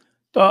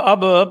 तो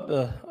अब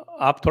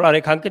आप थोड़ा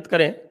रेखांकित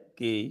करें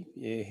कि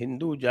ये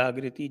हिंदू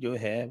जागृति जो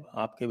है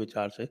आपके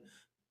विचार से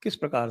किस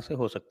प्रकार से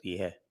हो सकती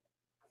है?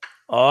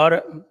 और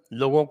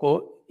लोगों को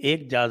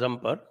एक जाज़म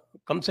पर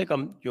कम से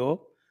कम जो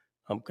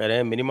हम कह रहे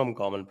हैं मिनिमम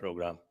कॉमन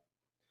प्रोग्राम,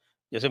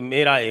 जैसे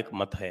मेरा एक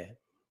मत है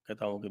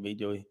कहता हूँ कि भई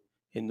जो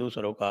हिंदू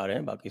सरोकार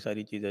हैं, बाकी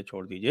सारी चीज़ें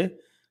छोड़ दीजिए।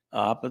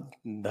 आप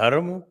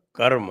धर्म,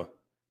 कर्म,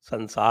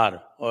 संसार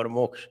और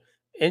मोक्ष,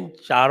 इन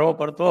चारों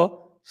पर तो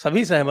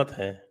सभी सहमत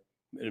हैं।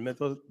 इनमें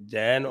तो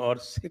जैन और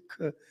सिख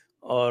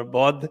और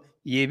बौद्ध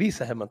ये भी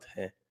सहमत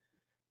हैं।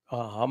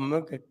 हम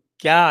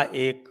क्या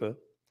एक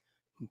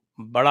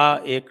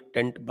बड़ा एक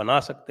टेंट बना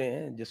सकते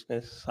हैं जिसमें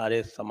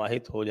सारे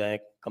समाहित हो जाएँ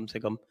कम से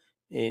कम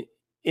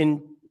इन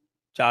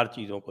 4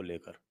 चीज़ों को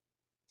लेकर।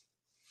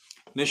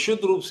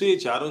 निश्चित रूप से ये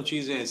चारों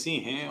चीज़ें ऐसी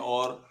हैं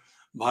और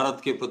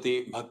भारत के प्रति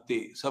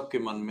भक्ति, सबके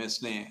मन में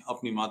स्नेह,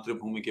 अपनी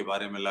मातृभूमि के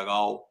बारे में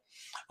लगाव,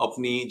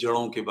 अपनी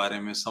जड़ों के बारे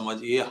में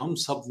समझ, ये हम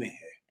सब में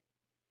है।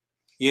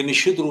 ये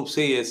निश्चित रूप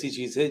से ये ऐसी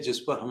चीज़ है जिस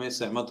पर हमें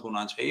सहमत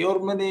होना चाहिए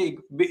और मैंने एक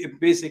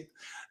बेसिक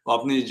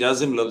आपने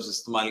जाज़िम लफ्ज़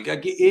इस्तेमाल किया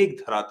कि एक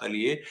धरातल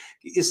ये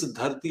कि इस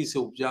धरती से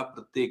उपजा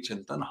प्रत्येक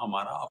चिंतन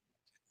हमारा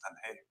अपना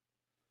चिंतन है।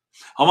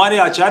 हमारे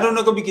आचार्यों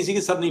ने कभी किसी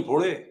के सर नहीं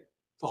फोड़े,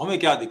 तो हमें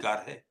क्या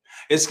अधिकार है?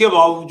 इसके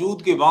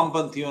बावजूद कि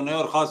वामपंथियों ने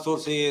और ख़ास तौर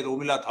से ये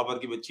रोमिला थापर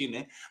की बच्ची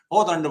ने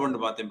बहुत अंड-बंड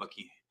बातें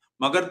बकी हैं।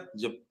 मगर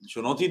जब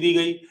चुनौती दी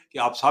गई कि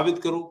आप साबित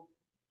करो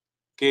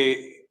कि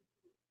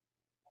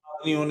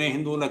आदमियों ने,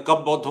 हिंदुओं ने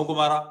कब बौद्धों को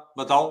मारा?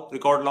 बताओ,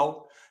 रिकॉर्ड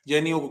लाओ।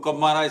 जैनियों को कब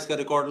मारा इसका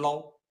रिकॉर्ड लाओ।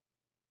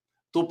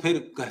 तो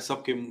फिर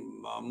सबके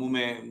मुँह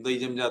में दही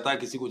जम जाता है,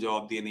 किसी को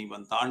जवाब दिए नहीं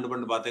बनता।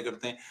 अंड-बंड बातें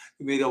करते हैं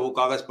कि मेरा वो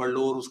कागज़ पढ़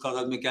लो और उस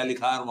कागज़ में क्या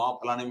लिखा है और वहाँ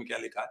फलाने में क्या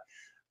लिखा है।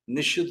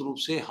 निश्चित रूप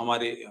से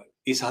हमारे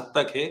इस हद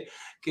तक है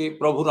कि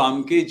प्रभु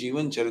राम के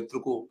जीवन चरित्र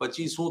को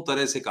पच्चीसों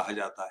तरह से कहा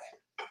जाता है,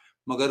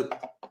 मगर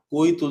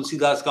कोई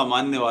तुलसीदास का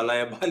मानने वाला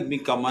या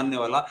वाल्मीकि का मानने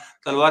वाला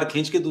तलवार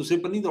खींच के दूसरे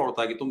पर नहीं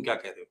दौड़ता कि तुम क्या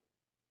कह रहे हो।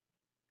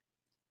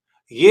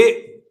 ये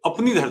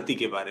अपनी धरती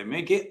के बारे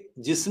में कि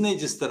जिसने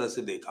जिस तरह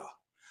से देखा,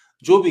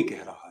 जो भी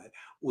कह रहा है,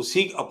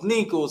 उसी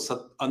अपने को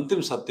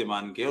अंतिम सत्य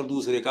मान के और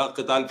दूसरे का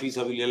क़िताल फ़ी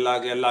सबिलिल्लाह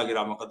के अल्लाह के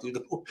राह में कत्ल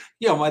करो,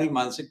 ये हमारी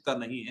मानसिकता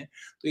नहीं है।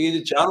 तो ये जो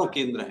चारों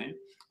केंद्र हैं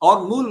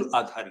और मूल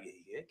आधार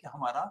यही है कि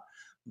हमारा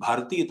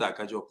भारतीयता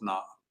का जो अपना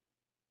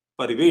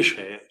परिवेश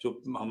है,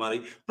 जो हमारी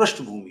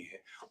पृष्ठभूमि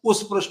है,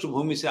 उस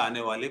पृष्ठभूमि से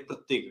आने वाले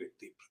प्रत्येक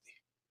व्यक्ति के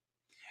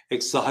प्रति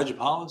एक सहज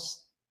भाव,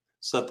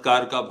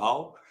 सत्कार का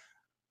भाव,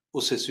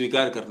 उसे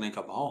स्वीकार करने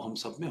का भाव हम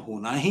सब में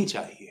होना ही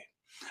चाहिए।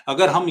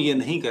 अगर हम ये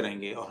नहीं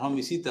करेंगे और हम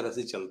इसी तरह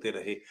से चलते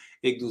रहे,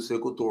 एक दूसरे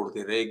को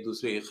तोड़ते रहे, एक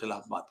दूसरे के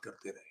खिलाफ बात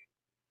करते रहे,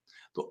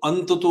 तो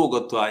अंततो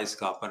गत्वा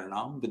इसका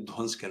परिणाम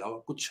विध्वंस के अलावा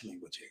कुछ नहीं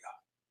बचेगा।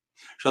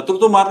 शत्रु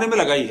तो मारने में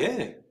लगा ही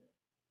है।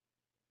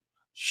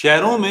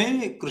 शहरों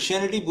में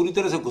क्रिश्चियनिटी पूरी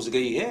तरह से घुस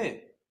गई है।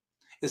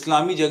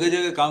 इस्लामी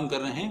जगह-जगह काम कर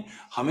रहे हैं।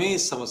 हमें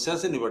इस समस्या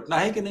से निपटना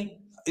है कि नहीं?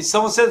 इस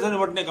समस्या से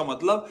निपटने का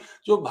मतलब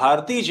जो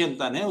भारतीय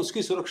चिंतन है,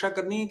 उसकी सुरक्षा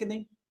करनी है कि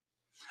नहीं?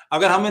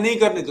 अगर हमें नहीं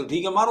करनी तो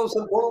ठीक है, मारो उसे,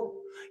 फोड़ो।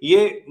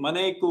 ये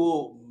मैंने एक वो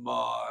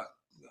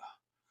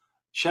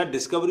शायद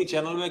डिस्कवरी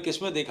चैनल में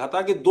किसमें देखा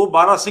था कि 2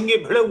 बारहसिंगे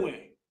भिड़े हुए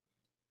हैं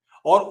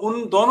और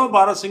उन दोनों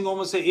बारहसिंगों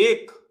में से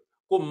एक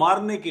को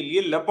मारने के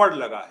लिए लेपर्ड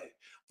लगा है।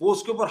 वो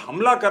उसके ऊपर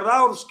हमला कर रहा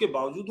है और उसके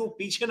बावजूद वो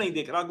पीछे नहीं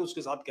देख रहा कि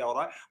उसके साथ क्या हो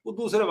रहा है, वो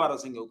दूसरे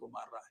बारहसिंगे को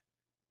मार रहा है।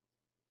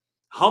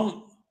 हम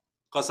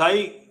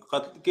कसाई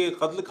के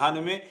कत्ल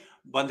खाने में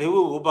बंधे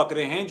हुए वो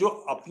बकरे हैं जो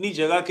अपनी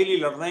जगह के लिए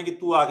लड़ रहे हैं कि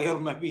तू आगे और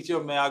मैं पीछे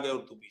और मैं आगे और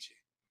तू पीछे।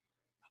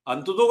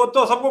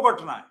 अंततोगत्वा सबको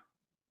कटना है।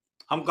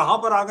 हम कहाँ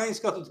पर आ गए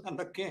इसका तो ध्यान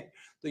रखें।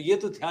 तो ये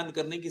तो ध्यान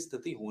करने की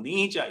स्थिति होनी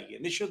ही चाहिए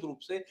निश्चित रूप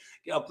से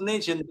कि अपने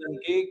चिंतन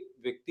के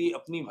व्यक्ति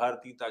अपनी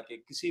भारतीयता के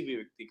किसी भी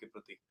व्यक्ति के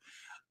प्रति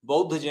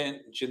बौद्ध जैन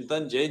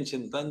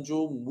चिंतन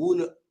जो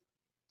मूल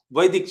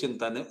वैदिक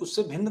चिंतन है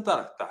उससे भिन्नता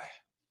रखता है।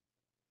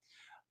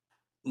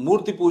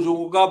 मूर्ति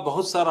पूजकों का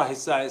बहुत सारा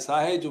हिस्सा ऐसा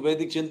है जो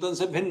वैदिक चिंतन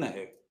से भिन्न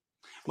है,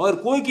 मगर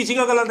कोई किसी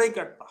का गला नहीं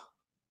काटता।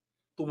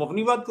 तुम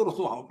अपनी बात करो,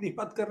 तो हम अपनी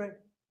बात कर रहे हैं।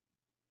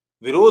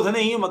 विरोध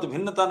नहीं है,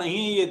 मतभिन्नता नहीं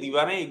है, ये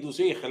दीवारें एक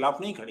दूसरे के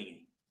खिलाफ नहीं खड़ी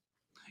हैं,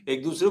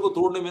 एक दूसरे को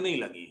तोड़ने में नहीं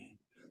लगी हैं।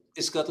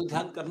 इसका तो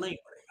ध्यान करना ही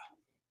पड़ेगा।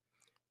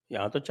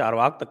 यहाँ तो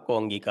चारवाक तक को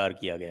अंगीकार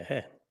किया गया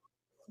है।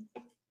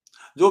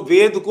 जो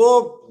वेद को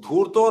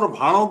धूर्तों और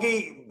भाणों की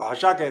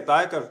भाषा कहता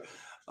है,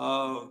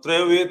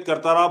 त्रयवेद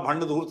करता रहा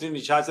भंड धूर्त से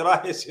निशाचरा,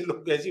 ऐसे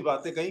लोग ऐसी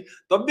बातें कही,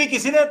 तब भी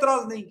किसी ने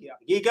एतराज नहीं किया।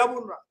 ये क्या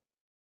बोल रहा है?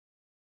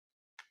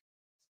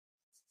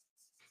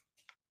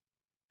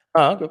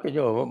 हाँ, क्योंकि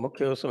जो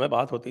मुख्य उस समय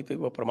बात होती थी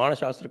वो प्रमाण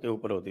शास्त्र के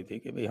ऊपर होती थी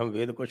कि भई हम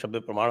वेद को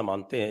शब्द प्रमाण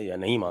मानते हैं या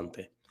नहीं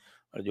मानते।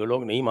 और जो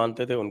लोग नहीं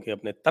मानते थे उनके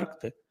अपने तर्क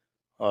थे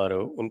और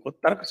उनको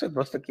तर्क से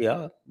ध्वस्त किया।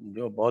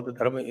 जो बौद्ध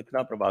धर्म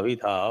इतना प्रभावी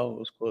था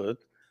उसको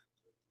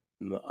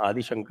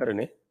आदि शंकर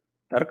ने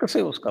तर्क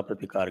से उसका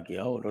प्रतिकार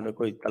किया, उन्होंने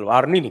कोई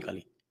तलवार नहीं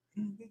निकाली।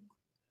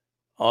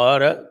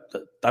 और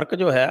तर्क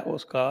जो है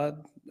उसका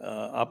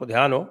आप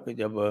ध्यान हो कि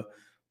जब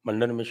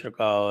मंडन मिश्र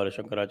का और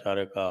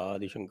शंकराचार्य का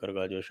आदि शंकर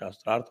का जो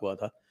शास्त्रार्थ हुआ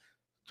था,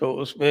 तो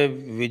उसमें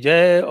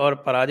विजय और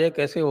पराजय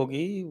कैसे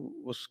होगी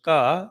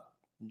उसका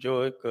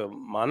जो एक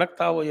मानक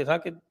था वो ये था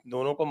कि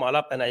दोनों को माला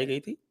पहनाई गई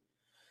थी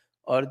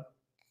और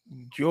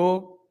जो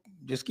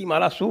जिसकी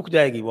माला सूख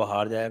जाएगी वो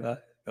हार जाएगा।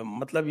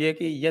 मतलब ये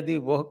कि यदि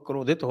वो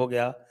क्रोधित हो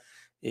गया,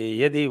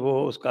 यदि वो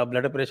उसका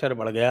ब्लड प्रेशर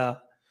बढ़ गया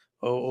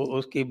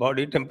उसकी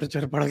बॉडी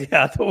टेम्परेचर बढ़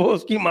गया तो वो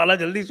उसकी माला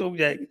जल्दी सूख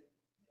जाएगी।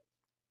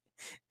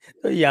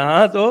 तो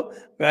यहाँ तो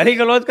गाली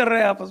गलौज कर रहे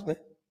हैं आपस में।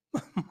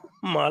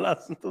 माला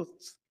बिल्कुल तो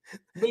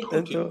ठीक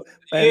बात है।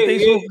 पहनते ही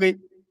ये सूख गई।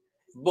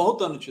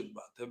 बहुत अनुचित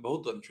बात है,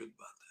 बहुत अनुचित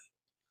बात है।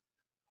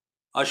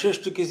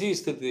 अशिष्ट किसी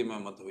स्थिति में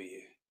मत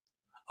होइए।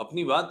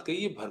 अपनी बात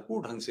कहिए,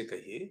 भरपूर ढंग से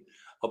कहिए,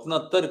 अपना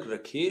तर्क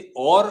रखिए,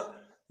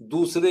 और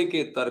दूसरे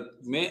के तर्क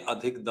में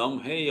अधिक दम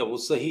है या वो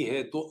सही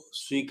है तो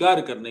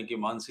स्वीकार करने की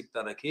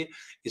मानसिकता रखिए।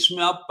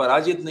 इसमें आप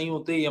पराजित नहीं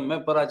होते या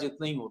मैं पराजित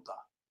नहीं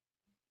होता।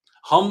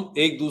 हम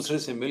एक दूसरे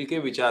से मिलके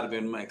विचार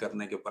विनिमय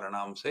करने के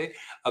परिणाम से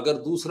अगर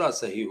दूसरा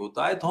सही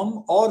होता है तो हम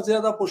और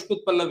ज्यादा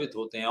पुष्पित पल्लवित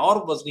होते हैं,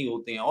 और वजनी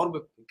होते हैं, और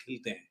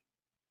खिलते हैं।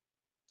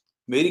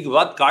 मेरी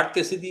बात काट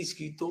कैसे दी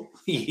इसकी तो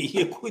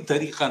ये कोई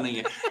तरीका नहीं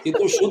है। ये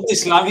तो शुद्ध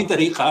इस्लामी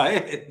तरीका है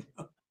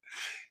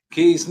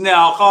कि इसने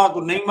आका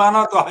को नहीं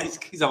माना तो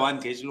इसकी जबान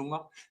खींच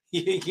लूंगा।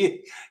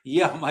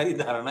 ये हमारी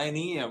धारणाएं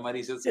नहीं है,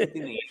 हमारी संस्कृति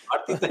नहीं है,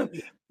 भारतीयता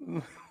नहीं है।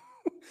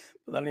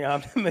 पता नहीं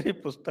आपने मेरी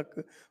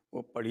पुस्तक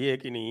वो पढ़ी है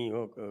कि नहीं,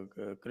 वो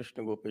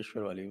कृष्ण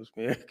गोपेश्वर वाली,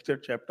 उसमें एक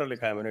चैप्टर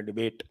लिखा है मैंने,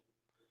 डिबेट।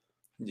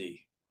 जी।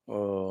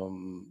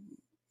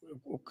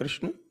 वो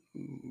कृष्ण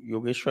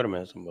योगेश्वर में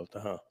है संभवतः,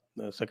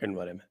 हाँ, सेकंड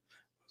वाले में,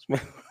 उसमें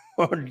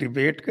और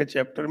डिबेट के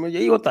चैप्टर में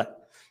यही होता है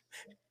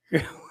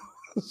कि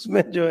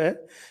उसमें जो है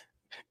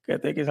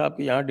कहते हैं कि साहब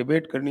कि यहाँ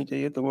डिबेट करनी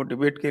चाहिए, तो वो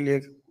डिबेट के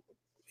लिए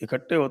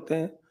इकट्ठे होते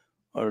हैं,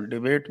 और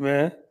डिबेट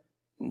में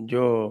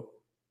जो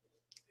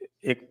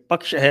एक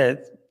पक्ष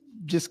है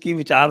जिसकी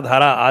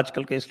विचारधारा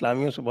आजकल के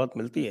इस्लामियों से बहुत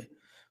मिलती है,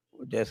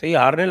 जैसे ही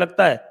हारने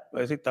लगता है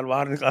वैसे ही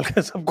तलवार निकाल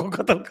के सबको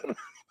कत्ल कर।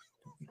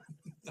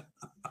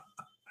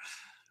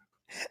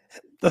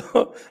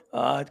 तो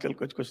आजकल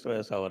कुछ कुछ तो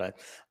ऐसा हो रहा है।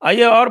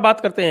 आइए और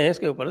बात करते हैं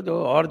इसके ऊपर,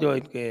 जो और जो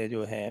इनके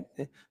जो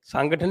हैं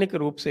सांगठनिक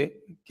रूप से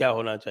क्या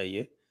होना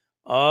चाहिए।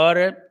 और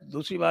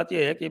दूसरी बात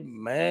ये है कि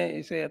मैं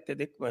इसे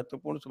अत्यधिक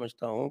महत्वपूर्ण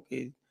समझता हूँ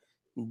कि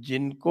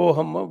जिनको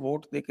हम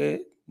वोट देके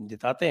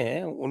जिताते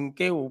हैं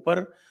उनके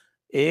ऊपर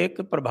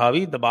एक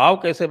प्रभावी दबाव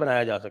कैसे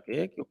बनाया जा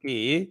सके,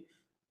 क्योंकि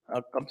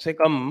कम से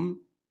कम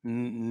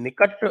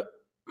निकट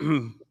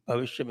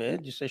भविष्य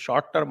में, जिसे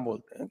शॉर्ट टर्म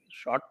बोलते हैं,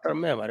 शॉर्ट टर्म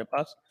में हमारे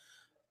पास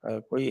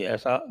कोई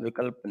ऐसा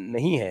विकल्प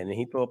नहीं है।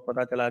 नहीं तो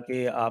पता चला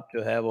कि आप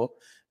जो है वो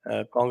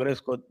कांग्रेस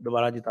को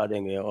दोबारा जिता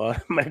देंगे।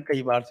 और मैं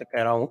कई बार से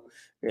कह रहा हूँ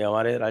कि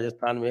हमारे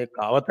राजस्थान में एक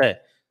कहावत है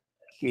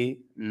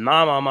कि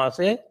ना मामा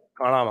से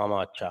काणा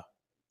मामा अच्छा,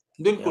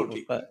 या बिल्कुल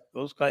ठीक।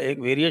 उसका उसका एक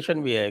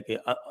वेरिएशन भी है कि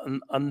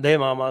अंधे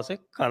मामा से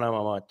काणा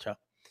मामा अच्छा।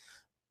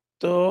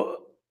 तो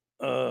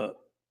अ,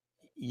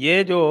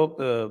 ये जो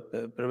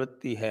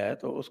प्रवृत्ति है,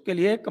 तो उसके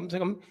लिए कम से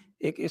कम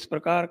एक इस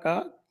प्रकार का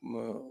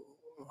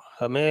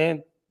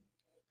हमें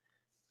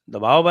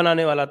दबाव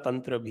बनाने वाला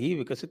तंत्र भी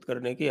विकसित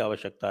करने की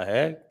आवश्यकता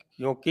है,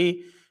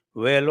 क्योंकि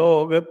वे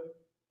लोग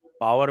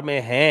पावर में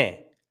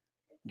हैं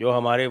जो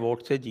हमारे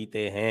वोट से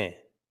जीते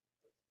हैं।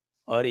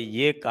 और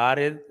ये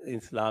कार्य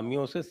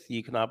इस्लामियों से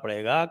सीखना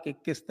पड़ेगा कि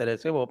किस तरह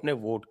से वो अपने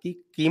वोट की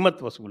कीमत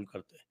वसूल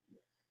करते हैं।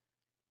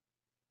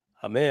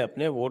 हमें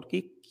अपने वोट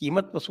की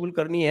कीमत वसूल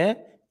करनी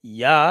है,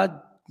 या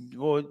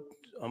वो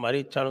हमारी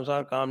इच्छा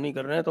अनुसार काम नहीं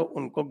कर रहे हैं तो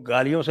उनको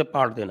गालियों से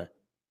पाट देना है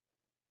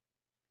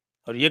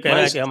और ये कहना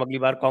मैं है इस कि हम अगली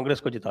बार कांग्रेस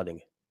को जिता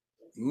देंगे।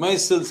 मैं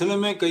इस सिलसिले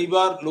में कई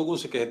बार लोगों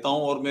से कहता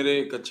हूँ, और मेरे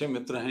एक अच्छे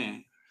मित्र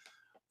हैं,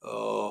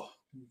 अ,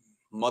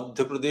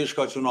 मध्य प्रदेश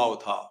का चुनाव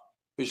था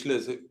पिछले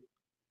से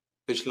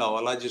पिछला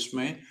वाला,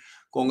 जिसमें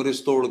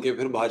कांग्रेस तोड़ के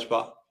फिर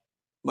भाजपा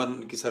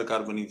की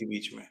सरकार बनी थी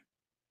बीच में।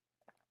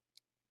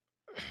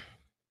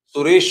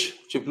 सुरेश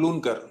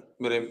चिपलूनकर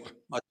मेरे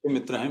अच्छे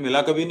मित्र हैं,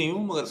 मिला कभी नहीं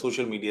हूँ मगर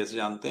सोशल मीडिया से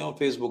जानते हैं, और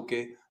फेसबुक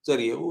के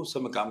जरिए वो उस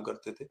समय काम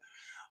करते थे।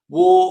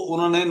 वो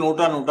उन्होंने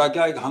नोटा नोटा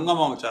क्या एक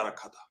हंगामा मचा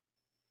रखा था।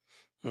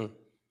 हम्म,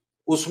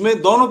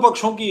 उसमें दोनों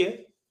पक्षों की है।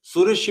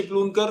 सुरेश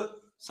चिपलूनकर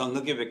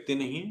संघ के व्यक्ति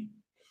नहीं है।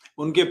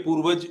 उनके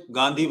पूर्वज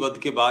गांधी वध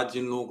के बाद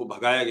जिन लोगों को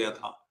भगाया गया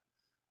था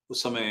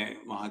उस समय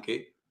वहां के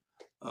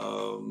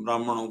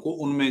ब्राह्मणों को,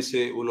 उनमें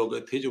से वो लोग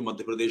थे जो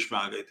मध्य प्रदेश में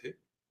आ गए थे।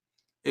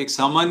 एक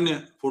सामान्य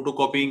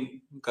फोटोकॉपिंग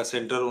का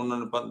सेंटर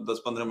उन्होंने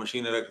 10-15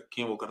 मशीनें रख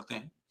रखी हैं, वो करते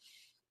हैं,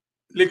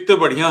 लिखते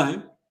बढ़िया हैं,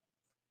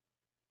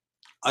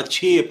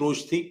 अच्छी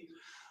अप्रोच थी।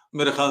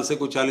 मेरे ख्याल से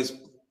कुछ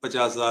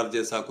 40-50 हजार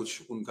जैसा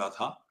कुछ उनका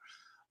था,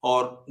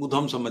 और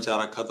उधम सा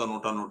मचा रखा था,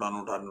 नोटा नोटा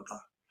नोटा नोटा।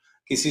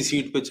 किसी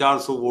सीट पे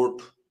 400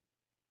 वोट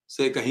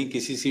से, कहीं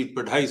किसी सीट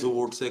पे 250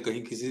 वोट से,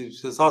 कहीं किसी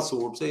से 700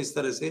 वोट से, इस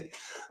तरह से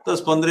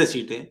 10-15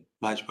 सीटें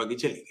भाजपा की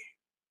चली गई।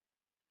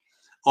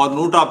 और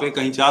नोटा पे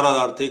कहीं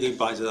 4,000 थे, कहीं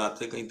 5,000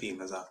 थे, कहीं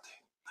 3,000 थे।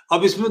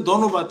 अब इसमें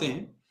दोनों बातें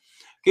हैं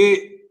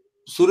कि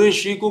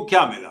सुरेश जी को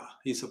क्या मिला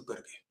ये सब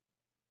करके,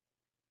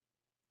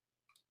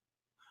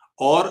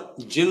 और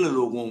जिन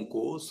लोगों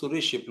को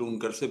सुरेश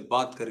चिपलूनकर से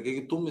बात करके कि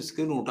तुम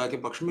इसके नोटा के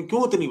पक्ष में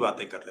क्यों इतनी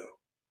बातें कर रहे हो,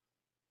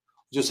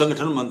 जो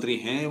संगठन मंत्री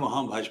हैं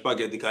वहां भाजपा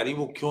के अधिकारी,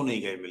 वो क्यों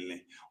नहीं गए मिलने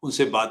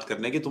उनसे बात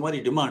करने की, तुम्हारी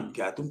डिमांड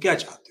क्या है, तुम क्या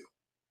चाहते हो,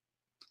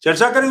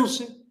 चर्चा करें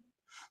उससे।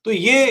 तो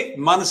ये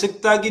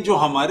मानसिकता की जो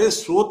हमारे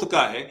स्रोत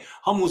का है,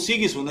 हम उसी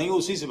की सुनेंगे,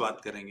 उसी से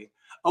बात करेंगे।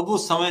 अब वो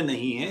समय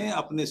नहीं है,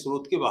 अपने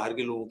स्रोत के बाहर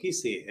के लोगों की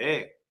से है।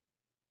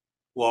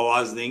 वो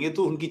आवाज देंगे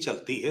तो उनकी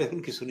चलती है,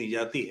 उनकी सुनी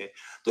जाती है।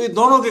 तो ये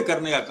दोनों के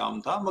करने का काम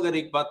था, मगर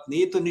एक बात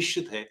ये तो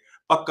निश्चित है,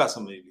 पक्का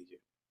समझ लीजिए,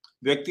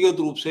 व्यक्तिगत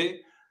रूप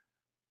से,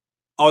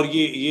 और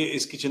ये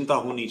इसकी चिंता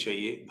होनी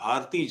चाहिए,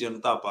 भारतीय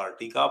जनता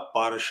पार्टी का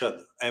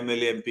पार्षद,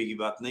 एमएलए एमपी की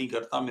बात नहीं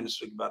करता,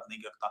 मिनिस्टर की बात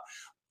नहीं करता,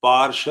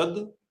 पार्षद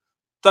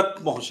तक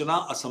पहुंचना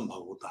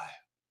असंभव होता है।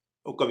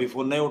 वो कभी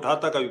फोन नहीं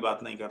उठाता, कभी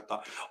बात नहीं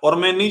करता। और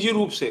मैं निजी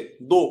रूप से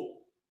दो,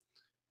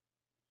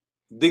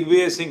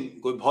 दिग्विजय सिंह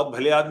कोई बहुत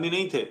भले आदमी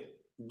नहीं थे,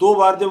 2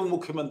 बार जब वो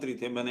मुख्यमंत्री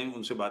थे मैंने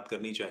उनसे बात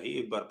करनी चाहिए,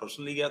 एक बार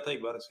पर्सनली गया था,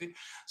 एक बार ऐसे,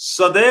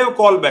 सदैव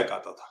कॉल बैक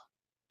आता था।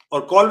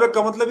 और कॉल बैक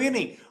का मतलब ये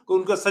नहीं कि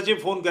उनका सचिव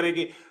फोन करे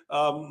कि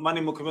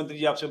माननीय मुख्यमंत्री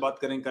जी आपसे बात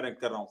करें, कनेक्ट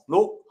कर रहा हूं।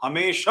 नो,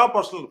 हमेशा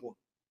पर्सनल फोन,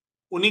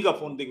 उन्हीं का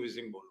फोन, दिग्विजय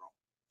सिंह बोल रहा हूं।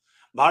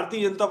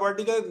 भारतीय जनता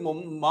पार्टी का एक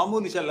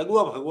मामूली सा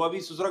लघुआ भगुआ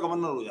भी ससुरा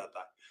गवर्नर हो जाता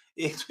है।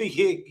 एक तो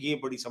ये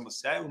बड़ी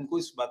समस्या है, उनको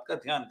इस बात का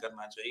ध्यान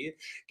करना चाहिए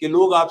कि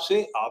लोग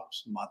आपसे, आप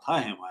माथा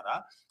है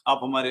हमारा, आप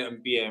हमारे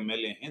एमपी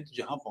एमएलए हैं, तो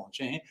जहां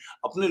पहुंचे हैं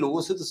अपने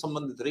लोगों से तो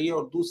संबंधित रहिए।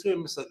 और दूसरे,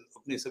 मैं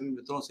अपने सभी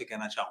मित्रों से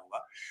कहना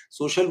चाहूंगा,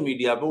 सोशल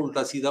मीडिया पे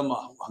उल्टा सीधा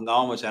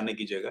हंगामा मचाने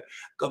की जगह,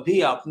 कभी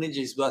आपने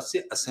जिस बात से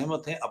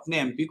असहमत है, अपने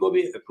एमपी को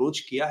भी अप्रोच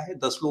किया है,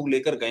 10 लोग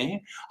लेकर गए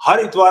हैं, हर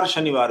इतवार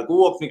शनिवार को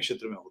वो अपने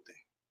क्षेत्र में होते हैं।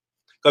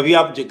 कभी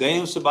आप गए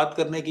हैं उससे बात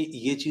करने की,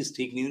 ये चीज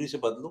ठीक नहीं हो रही, इसे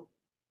बदलो।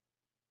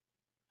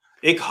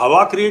 एक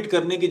हवा क्रिएट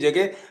करने की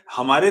जगह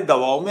हमारे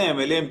दबाव में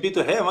एमएलए एमपी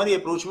तो है, हमारी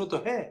अप्रोच में तो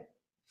है।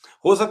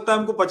 हो सकता है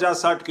हमको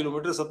 50-60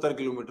 किलोमीटर, 70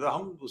 किलोमीटर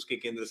हम उसके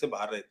केंद्र से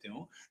बाहर रहते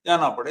हो,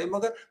 जाना पड़े,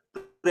 मगर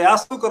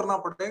प्रयास तो करना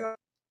पड़ेगा।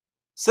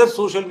 सिर्फ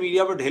सोशल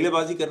मीडिया पर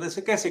ढेलेबाजी करने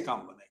से कैसे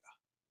काम बनेगा?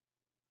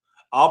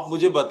 आप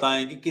मुझे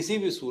बताएं कि किसी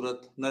भी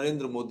सूरत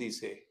नरेंद्र मोदी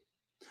से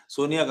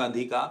सोनिया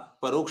गांधी का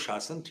परोक्ष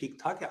शासन ठीक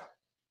था क्या?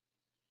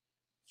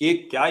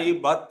 ये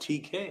बात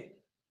ठीक है?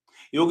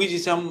 योगी जी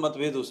से हम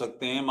मतभेद हो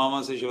सकते हैं,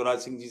 मामा से, शिवराज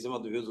सिंह जी से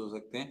मतभेद हो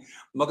सकते हैं,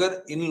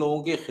 मगर इन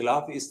लोगों के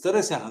खिलाफ इस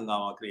तरह से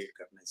हंगामा क्रिएट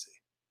करने से,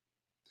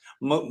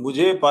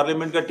 मुझे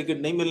पार्लियामेंट का टिकट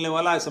नहीं मिलने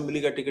वाला,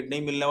 असेंबली का टिकट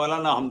नहीं मिलने वाला,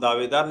 ना हम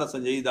दावेदार, ना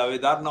संजय जी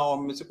दावेदार, ना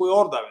हम में से कोई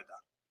और दावेदार।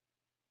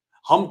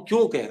 हम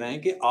क्यों कह रहे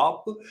हैं कि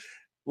आप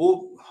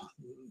वो,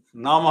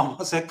 ना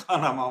मामा से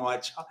खाना मामा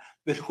अच्छा,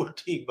 बिल्कुल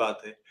ठीक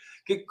बात है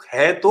कि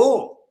है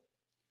तो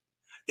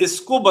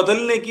इसको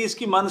बदलने की,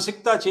 इसकी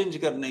मानसिकता चेंज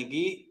करने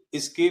की,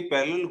 इसके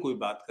पैरेलल कोई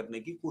बात करने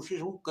की कोशिश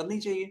हमको करनी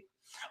चाहिए।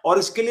 और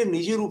इसके लिए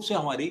निजी रूप से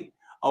हमारी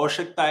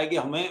आवश्यकता है कि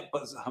हम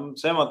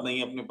सहमत नहीं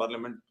है अपने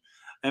पार्लियामेंट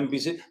एमपी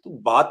से, तो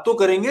बात तो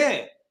करेंगे।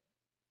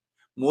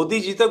 मोदी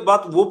जी तक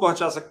बात वो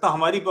पहुंचा सकता,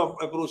 हमारी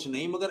अप्रोच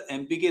नहीं, मगर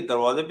एमपी के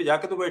दरवाजे पे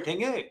जाके तो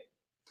बैठेंगे।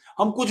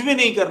 हम कुछ भी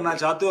नहीं करना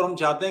चाहते और हम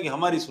चाहते हैं कि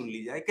हमारी सुन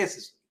ली जाए, कैसे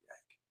सुनी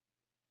जाए?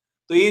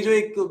 तो ये जो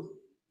एक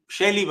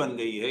शैली बन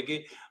गई है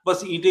कि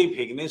बस ईंटें ही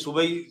फेंकने,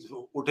 सुबह ही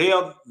उठे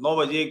और 9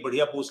 बजे एक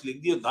बढ़िया पोस्ट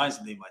लिख दी और धांस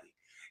दे मारी,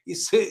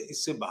 इससे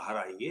इससे बाहर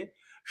आइए।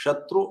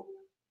 शत्रु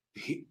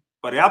भी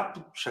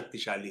पर्याप्त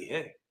शक्तिशाली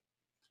है,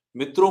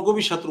 मित्रों को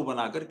भी शत्रु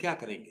बनाकर क्या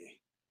करेंगे?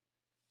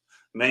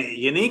 मैं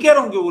ये नहीं कह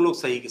रहा हूं कि वो लोग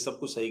सही, सब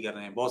कुछ सही कर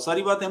रहे हैं, बहुत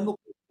सारी बातें हम लोग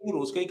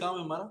रोज का ही काम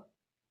है हमारा,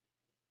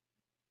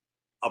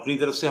 अपनी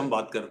तरफ से हम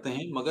बात करते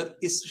हैं, मगर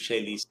इस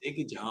शैली से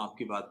कि जहां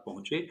आपकी बात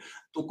पहुंचे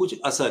तो कुछ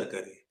असर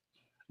करे,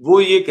 वो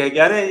ये कह के,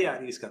 अरे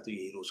यार इसका तो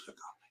यही रोज का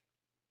काम है,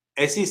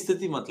 ऐसी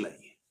स्थिति मत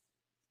लाइए।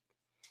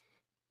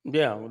 जी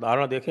हाँ,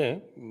 उदाहरण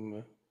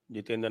देखें,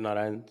 जितेंद्र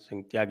नारायण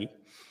सिंह त्यागी,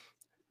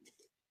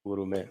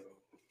 गुरु में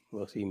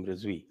वसीम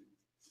रिजवी,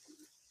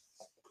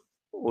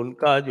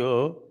 उनका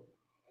जो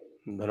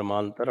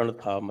धर्मांतरण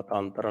था,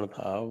 मतांतरण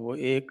था, वो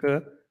एक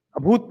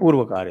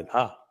अभूतपूर्व कार्य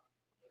था।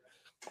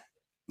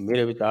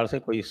 मेरे विचार से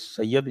कोई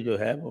सैयद जो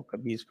है वो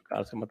कभी इस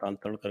प्रकार से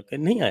मतांतरण करके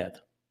नहीं आया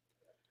था।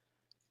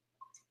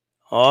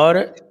 और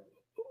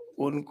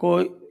उनको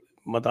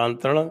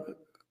मतांतरण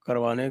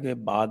करवाने के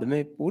बाद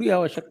में पूरी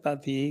आवश्यकता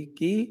थी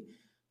कि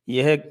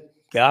यह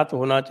ज्ञात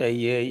होना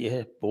चाहिए,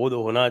 यह बोध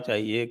होना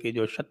चाहिए कि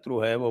जो शत्रु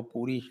है वो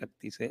पूरी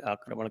शक्ति से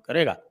आक्रमण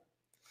करेगा।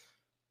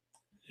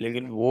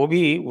 लेकिन वो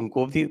भी,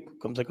 उनको भी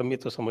कम से कम ये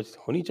तो समझ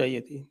होनी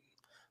चाहिए थी।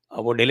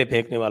 अब वो ढेले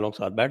फेंकने वालों के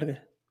साथ बैठ गए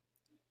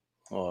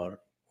और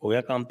हो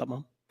गया काम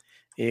तमाम।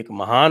 एक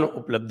महान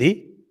उपलब्धि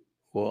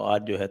वो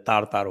आज जो है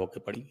तार-तार होके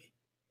पड़ी हुई।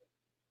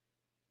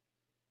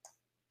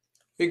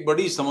 एक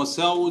बड़ी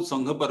समस्या वो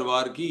संघ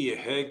परिवार की ये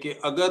है कि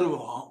अगर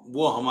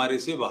वो हमारे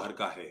से बाहर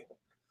का है,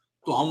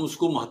 तो हम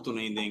उसको महत्व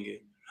नहीं देंगे,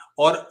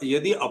 और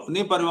यदि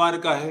अपने परिवार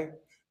का है,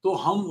 तो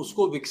हम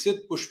उसको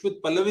विकसित, पुष्पित,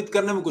 पल्लवित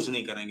करने में कुछ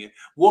नहीं करेंगे।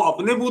 वो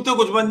अपने बूते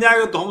कुछ बन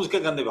जाएगा तो हम उसके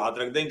कंधे पे हाथ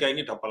रख देंगे,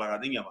 कहेंगे ठप्पा लगा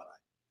देंगे हमारा,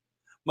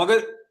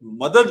 मगर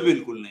मदद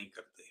बिल्कुल नहीं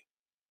करते,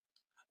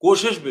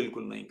 कोशिश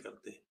बिल्कुल नहीं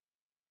करते।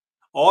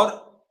 और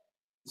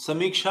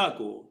समीक्षा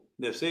को,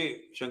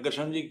 जैसे शंकर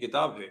शर्मा जी की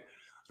किताब है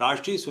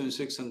राष्ट्रीय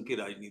स्वयंसेवक संघ की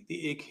राजनीति,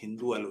 एक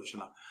हिंदू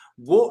आलोचना,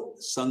 वो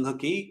संघ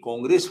की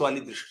कांग्रेस वाली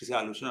दृष्टि से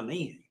आलोचना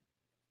नहीं है,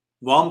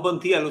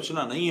 वामपंथी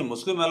आलोचना नहीं है,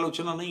 मुस्लिम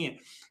आलोचना नहीं है,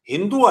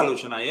 हिंदू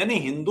आलोचना है, यानी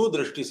हिंदू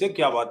दृष्टि से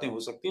क्या बातें हो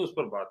सकती हैं उस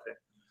पर बात है।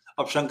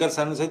 अब शंकर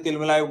शर्मा से तिल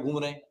मिलाए घूम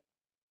रहे हैं,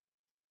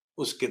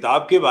 उस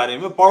किताब के बारे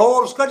में पढ़ो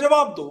और उसका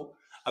जवाब दो।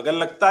 अगर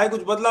लगता है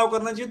कुछ बदलाव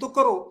करना चाहिए तो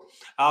करो।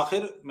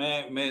 आखिर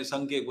मैं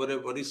संघ के एक बड़े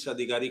वरिष्ठ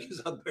अधिकारी के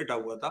साथ बैठा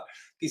हुआ था,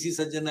 किसी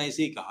सज्जन ने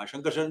ऐसे ही कहा,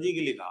 शंकर शरण जी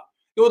के लिए कहा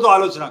कि वो तो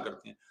आलोचना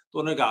करते हैं। तो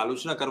उन्होंने कहा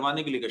आलोचना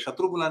करवाने के लिए क्या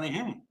शत्रु बुलाने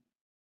हैं?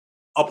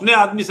 अपने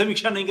आदमी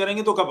समीक्षा नहीं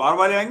करेंगे तो क्या बाहर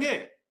वाले आएंगे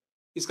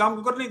इस काम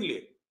को करने के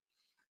लिए?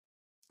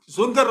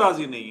 सुनकर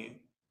राजी नहीं है।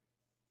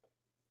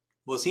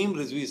 वसीम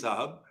रिजवी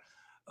साहब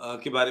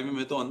के बारे में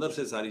मैं तो अंदर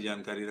से सारी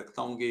जानकारी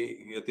रखता हूँ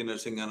कि यति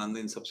नरसिंहानंद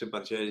इन सबसे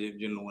परिचय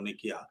जिन लोगों ने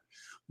किया।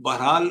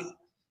 बहरहाल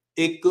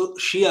एक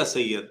शिया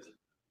सैयद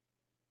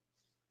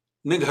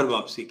ने घर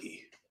वापसी की।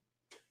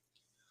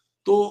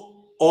 तो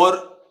और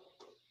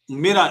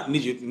मेरा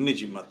निजी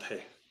निजी मत है,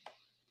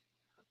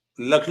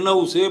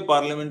 लखनऊ से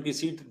पार्लियामेंट की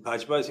सीट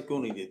भाजपा इसे क्यों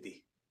नहीं देती?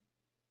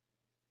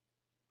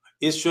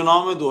 इस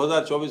चुनाव में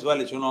 2024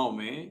 वाले चुनाव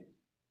में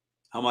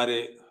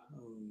हमारे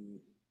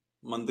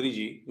मंत्री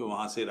जी जो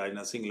वहां से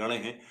राजनाथ सिंह लड़े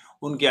हैं,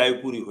 उनकी आयु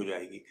पूरी हो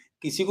जाएगी।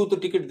 किसी को तो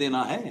टिकट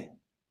देना है,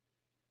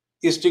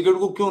 इस टिकट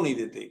को क्यों नहीं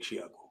देते एक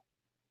शिया को?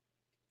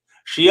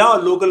 शिया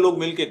और लोकल लोग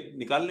मिलकर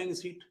निकाल लेंगे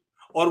सीट।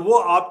 और वो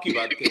आपकी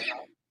बात कह रहा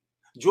है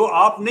जो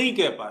आप नहीं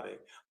कह पा रहे।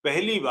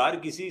 पहली बार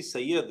किसी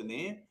सैयद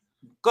ने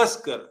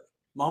कसकर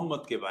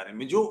मोहम्मद के बारे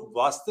में, जो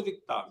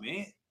वास्तविकता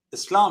में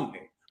इस्लाम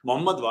है,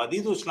 मोहम्मदवादी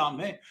तो इस्लाम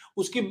है,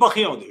 उसकी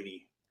बखियां उधेड़ी है।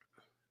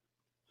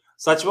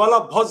 सचवाला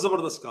बहुत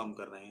जबरदस्त काम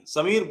कर रहे हैं,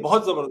 समीर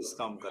बहुत जबरदस्त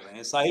काम कर रहे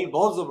हैं, साहिल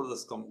बहुत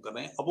जबरदस्त काम कर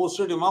रहे हैं,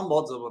 अपोस्टेड इमाम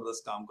बहुत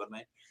जबरदस्त काम कर रहे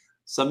हैं।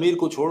 समीर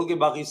को छोड़ के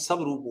बाकी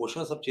सब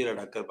रूपोषण, सब चेहरा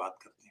ढककर बात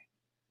करते हैं।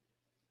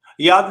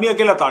 ये आदमी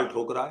अकेला ताल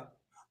ठोक रहा है,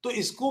 तो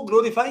इसको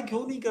ग्लोरीफाई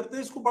क्यों नहीं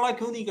करते? इसको बड़ा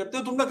क्यों नहीं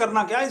करते? तुमने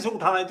करना क्या है? इसे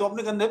उठाना है तो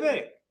अपने कंधे पे।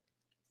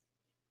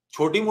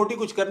 छोटी मोटी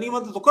कुछ करनी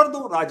मत तो कर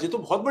दो, राज्य तो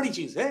बहुत बड़ी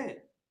चीज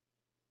है।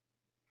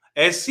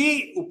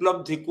 ऐसी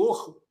उपलब्धि को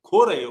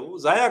खो रहे हो,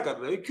 जाया कर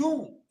रहे हो,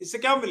 क्यों? इससे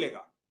क्या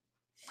मिलेगा?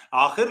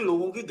 आखिर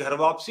लोगों की घर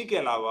वापसी के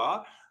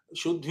अलावा,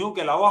 शुद्धियों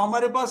के अलावा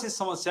हमारे पास इस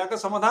समस्या का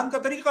समाधान का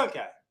तरीका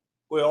क्या है?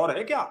 कोई और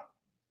है क्या?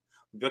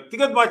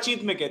 व्यक्तिगत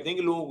बातचीत में कहते हैं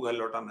कि लोगों को घर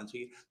लौटाना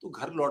चाहिए, तो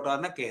घर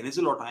लौटाना कहने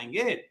से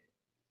लौटाएंगे?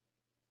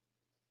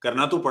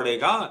 करना तो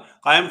पड़ेगा।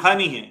 कायम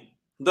खानी है,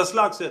 10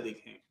 लाख से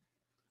अधिक हैं।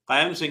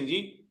 कायम सिंह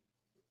जी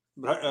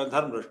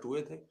धर्म भ्रष्ट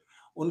हुए थे,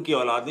 उनकी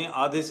औलादें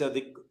आधे से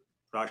अधिक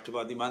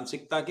राष्ट्रवादी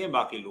मानसिकता के,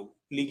 बाकी लोग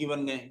लीगी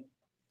बन गए हैं।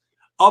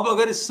 अब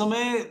अगर इस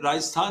समय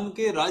राजस्थान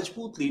के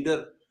राजपूत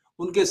लीडर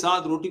उनके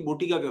साथ रोटी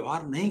बोटी का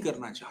व्यवहार नहीं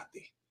करना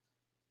चाहते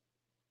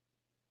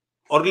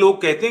और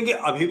लोग कहते हैं कि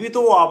अभी भी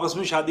तो वो आपस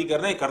में शादी कर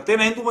रहे हैं, करते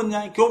रहे तो बन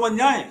जाए, क्यों बन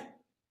जाए?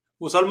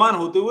 मुसलमान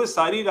होते हुए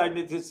सारी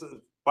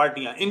राजनीतिक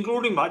पार्टियां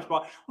इंक्लूडिंग भाजपा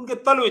उनके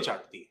तलवे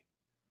चाटती है,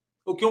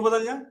 तो क्यों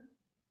बदल जाए?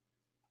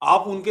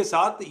 आप उनके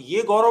साथ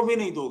ये गौरव भी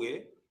नहीं दोगे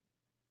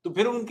तो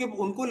फिर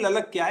उनको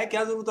ललक क्या है?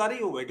 क्या जरूरत आ रही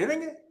है? वो बैठे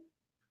रहेंगे,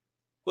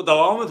 वो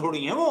दबाव में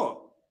थोड़ी है वो।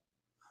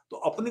 तो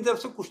अपनी तरफ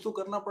से कुछ तो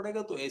करना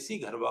पड़ेगा। तो ऐसी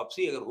घर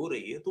वापसी अगर हो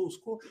रही है तो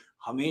उसको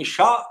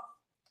हमेशा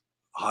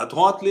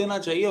हाथों हाथ लेना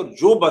चाहिए और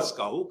जो बस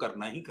का हो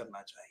करना ही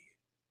करना चाहिए।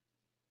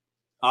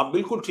 आप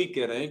बिल्कुल ठीक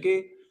कह रहे हैं कि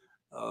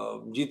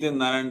जितेंद्र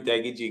नारायण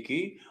त्यागी जी की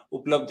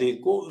उपलब्धि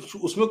को,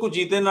 उसमें कुछ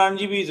जितेंद्र नारायण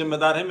जी भी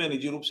जिम्मेदार है, मैं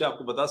निजी रूप से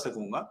आपको बता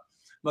सकूंगा,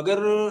 मगर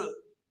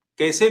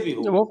कैसे भी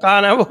हो। वो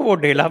कहा ना, वो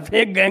ढेला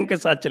फेंक गैंग के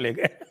साथ चले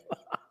गए।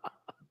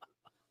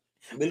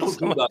 बिल्कुल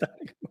ठीक बात।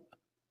 समझदार।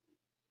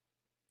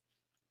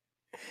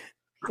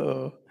 तो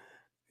वो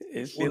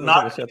इसलिए तो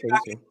समस्या नाटक थोड़ी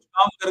सी।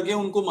 काम करके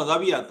उनको मजा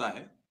भी आता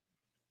है।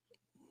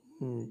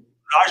 हम्म।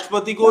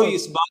 राष्ट्रपति को तो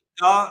इस बात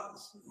का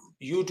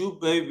यूट्यूब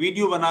पे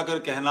वीडियो बनाकर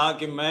कहना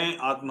कि मैं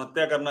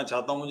आत्महत्या करना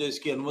चाहता हूं, मुझे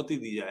इसकी अनुमति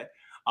दी जाए।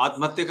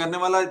 आत्महत्या करने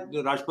वाला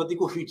राष्ट्रपति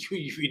को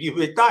वीडियो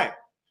भेजता है?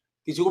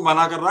 किसी को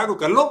मना कर रहा है? कोई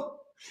कर लो।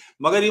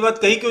 मगर ये बात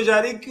कही क्यों जा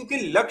रही है? क्योंकि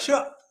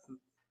लक्ष्य।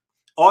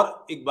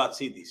 और एक बात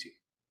सीधी सी,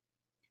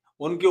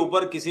 उनके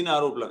ऊपर किसी ने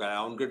आरोप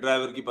लगाया, उनके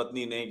ड्राइवर की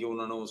पत्नी ने, कि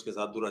उन्होंने उसके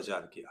साथ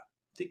दुराचार किया।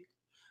 ठीक,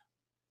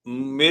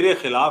 मेरे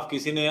खिलाफ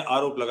किसी ने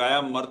आरोप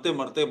लगाया, मरते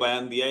मरते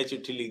बयान दिया है,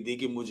 चिट्ठी लिख दी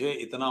कि मुझे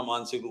इतना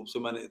मानसिक रूप से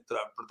मैंने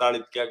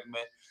प्रताड़ित किया कि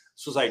मैं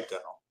सुसाइड कर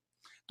रहा हूं।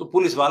 तो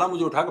पुलिस वाला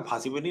मुझे उठाकर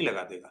फांसी पे नहीं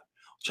लगा देगा,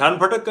 छान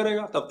फटक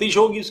करेगा, तफ्तीश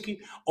होगी उसकी,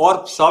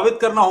 और साबित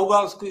करना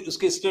होगा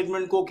उसके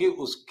स्टेटमेंट को कि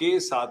उसके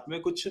साथ में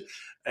कुछ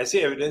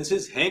ऐसे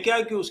एविडेंसेस हैं क्या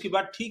कि उसकी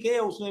बात ठीक है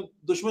या उसने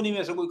दुश्मनी में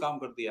ऐसा कोई काम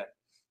कर दिया है।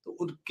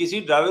 तो किसी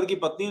ड्राइवर की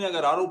पत्नी ने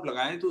अगर आरोप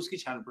लगाए तो उसकी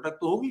छान फटक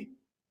तो होगी।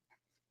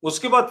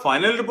 उसके बाद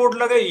फाइनल रिपोर्ट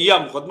लगे या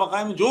मुकदमा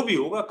कायम, जो भी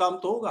होगा काम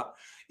तो होगा।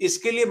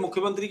 इसके लिए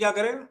मुख्यमंत्री क्या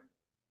करेगा?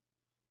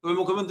 तो मैं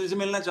मुख्यमंत्री से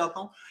मिलना चाहता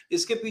हूं।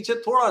 इसके पीछे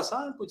थोड़ा सा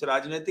कुछ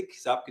राजनीतिक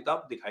हिसाब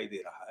किताब दिखाई दे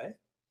रहा है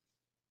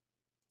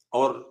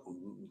और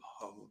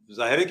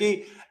जाहिर है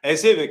कि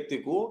ऐसे व्यक्ति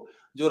को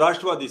जो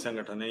राष्ट्रवादी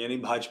संगठन है यानी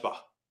भाजपा,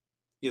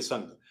 ये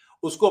संघ,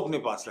 उसको अपने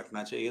पास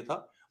रखना चाहिए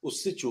था।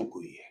 उससे चूक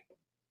हुई है।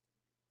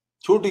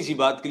 छोटी सी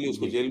बात के लिए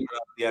उसको जी। जेल में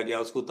डाल दिया गया,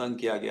 उसको तंग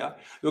किया गया।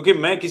 क्योंकि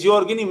मैं किसी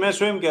और की नहीं, मैं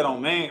स्वयं कह रहा हूं,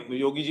 मैं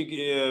योगी जी की,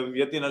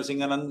 यति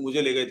नरसिंहानंद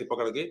मुझे ले गए थे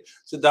पकड़ के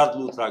सिद्धार्थ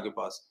लूथरा के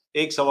पास।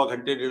 1 सवा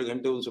घंटे 1.5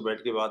 घंटे उनसे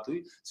बैठ के बात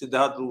हुई।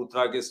 सिद्धार्थ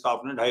लूथरा के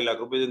स्टाफ ने 2.5 लाख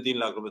रुपए 3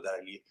 लाख रुपए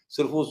धार लिए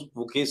सिर्फ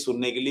वो केस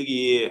सुनने के लिए कि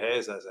ये है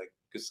ऐसा ऐसा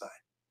किस्सा है।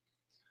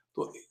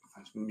 तो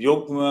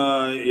योग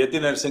यति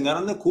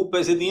नरसिंहानंद ने खूब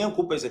पैसे दिए,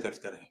 खूब पैसे खर्च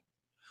करे।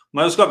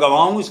 मैं उसका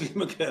गवाह हूँ, इसलिए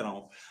मैं कह रहा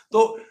हूँ।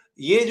 तो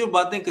ये जो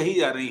बातें कही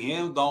जा रही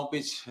हैं, दाँव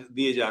पेच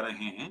दिए जा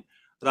रहे हैं,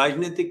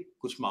 राजनीतिक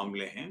कुछ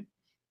मामले हैं।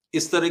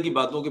 इस तरह की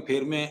बातों के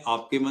फेर में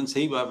आपके मन से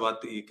ही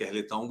बात ये कह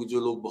लेता हूँ कि जो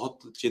लोग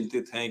बहुत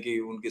चिंतित हैं कि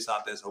उनके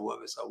साथ ऐसा हुआ,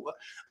 वैसा हुआ,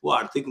 वो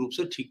आर्थिक रूप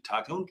से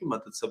ठीक-ठाक हैं, उनकी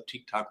मदद सब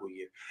ठीक-ठाक हुई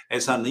है।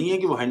 ऐसा नहीं है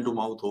कि वो हैंड टू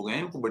माउथ हो गए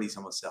हैं, कोई बड़ी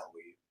समस्या हो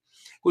गई है।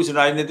 कुछ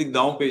राजनीतिक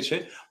दाँव-पेच है,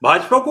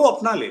 भाजपा को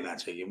अपना लेना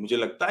चाहिए। मुझे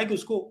लगता है कि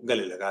उसको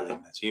गले लगा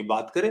लेना चाहिए,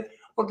 बात करे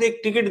और देख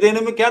टिकट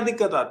देने में क्या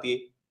दिक्कत आती है?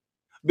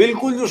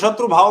 बिल्कुल जो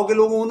शत्रु भाव के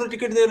लोग हैं, उन्हें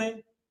टिकट दे रहे हैं,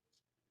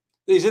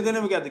 तो इसे देने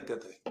में क्या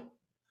दिक्कत है?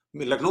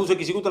 लखनऊ से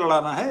किसी को तो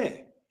लड़ाना है,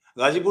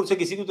 गाजीपुर से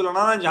किसी को तो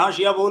लड़ाना है, जहाँ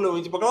शिया बहुल है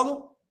वहीं से पकड़ा दो,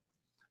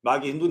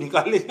 बाकी हिंदू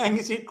निकाल ले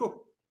जाएंगे सीट को।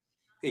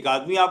 एक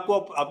आदमी आपको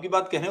आपकी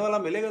बात कहने वाला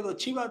मिलेगा तो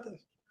अच्छी बात है।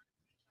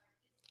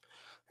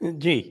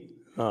 जी,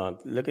 हाँ,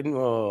 लेकिन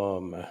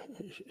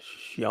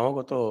शियाओं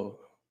को तो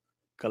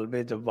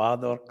कल्बे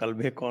जव्वाद और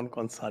कल्बे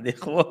कौन-कौन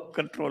सादिक वो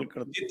कंट्रोल करते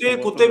हैं, जितने वो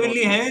तो कुत्ते बहुत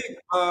बिल्ली हैं,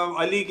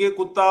 अली के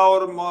कुत्ता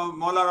और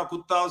मौलाना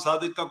कुत्ता,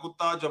 सादिक का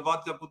कुत्ता,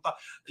 जव्वाद का कुत्ता,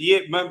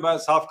 ये मैं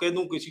साफ कह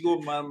दूं किसी को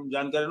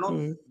जानकारी ना हो,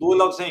 हुँ। दो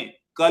लफ्ज हैं,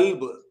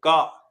 कल्ब का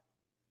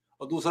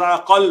और दूसरा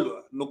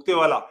कल्ब, नुक्ते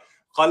वाला।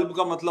 कल्ब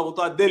का मतलब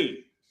होता है दिल,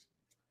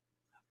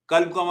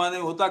 कल्ब का माने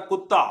होता है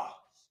कुत्ता,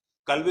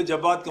 कल्बे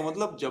जव्वाद का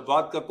मतलब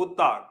जव्वाद का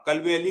कुत्ता,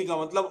 कल्बे अली का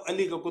मतलब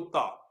अली का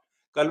कुत्ता,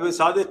 कल्बे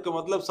सादिक का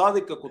मतलब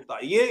सादिक का कुत्ता।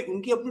 ये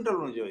उनकी अपनी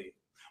टर्मिनोलॉजी है।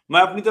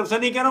 मैं अपनी तरफ से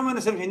नहीं कह रहा हूं,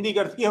 मैंने सिर्फ हिंदी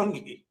कर दी है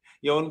उनकी,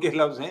 ये उनके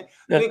लफ्ज हैं।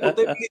 तो ये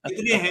कुत्ते बिल्ली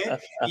जितने हैं,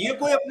 ये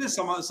कोई अपने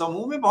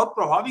समूह में बहुत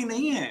प्रभावी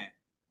नहीं है।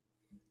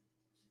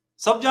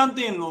 सब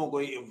जानते हैं इन लोगों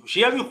को,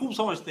 शिया भी खूब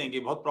समझते हैं कि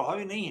बहुत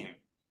प्रभावी नहीं है।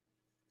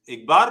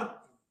 एक बार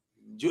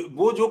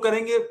जो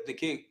करेंगे,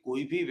 देखिए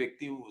कोई भी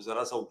व्यक्ति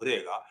जरा सा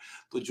उभरेगा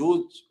तो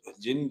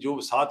जो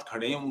साथ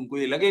खड़े हैं उनको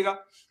ये लगेगा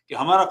कि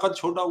हमारा कद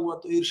छोटा हुआ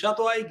तो ईर्ष्या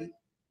तो आएगी,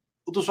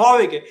 वो तो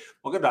स्वाभाविक है।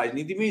 मगर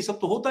राजनीति में ये सब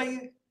तो होता ही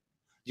है,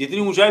 जितनी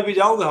ऊंचाई पे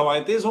जाओगे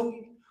हवाएं तेज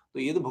होंगी, तो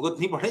ये तो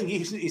भुगतनी पड़ेगी।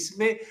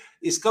 इसमें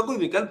इसका कोई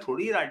विकल्प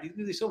थोड़ी है,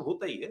 राजनीति में ये सब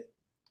होता ही है।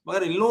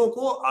 मगर इन लोगों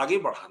को आगे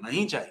बढ़ाना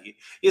ही चाहिए,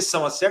 इस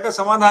समस्या का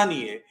समाधान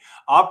ही है।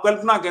 आप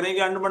कल्पना करें कि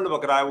अंड-बंड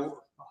बक रहा है वो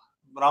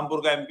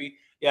रामपुर का एमपी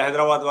या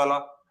हैदराबाद वाला,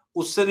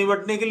 उससे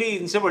निपटने के लिए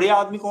इनसे बढ़िया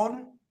आदमी कौन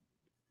है?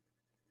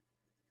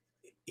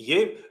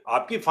 ये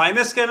आपकी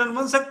फाइनेंस कैनन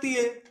बन सकती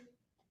है,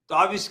 तो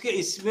आप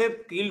इसमें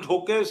कील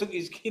ठोक के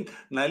इसकी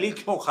नाली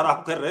क्यों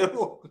खराब कर रहे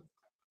हो?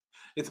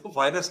 ये तो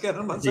फाइनेंस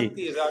कैनन बन जी,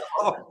 सकती है,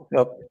 जाओ।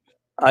 तो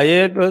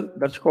आइए तो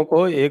दर्शकों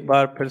को एक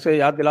बार फिर से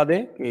याद दिला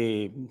दें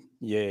कि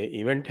ये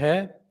इवेंट है,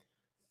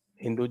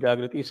 हिंदू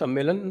जागृति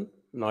सम्मेलन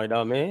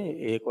नोएडा में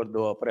 1 और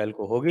 2 अप्रैल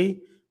को होगी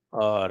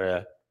और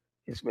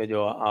इसमें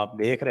जो आप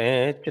देख रहे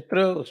हैं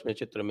चित्र, उसमें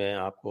चित्र में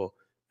आपको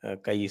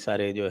कई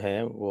सारे जो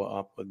हैं वो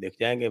आपको दिख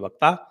जाएँगे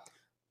वक्ता।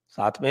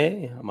 साथ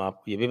में हम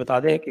आपको ये भी बता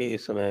दें कि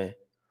इस समय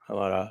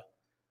हमारा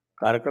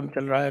कार्यक्रम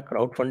चल रहा है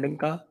क्राउड फंडिंग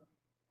का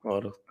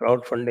और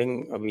क्राउड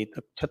फंडिंग अभी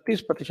तक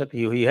 36%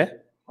 ही हुई है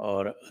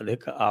और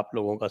अधिक आप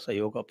लोगों का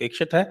सहयोग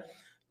अपेक्षित है।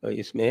 तो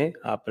इसमें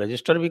आप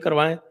रजिस्टर भी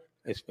करवाएँ,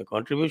 इसमें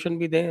कंट्रीब्यूशन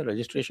भी दें,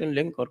 रजिस्ट्रेशन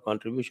लिंक और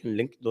कंट्रीब्यूशन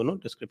लिंक दोनों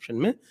डिस्क्रिप्शन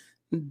में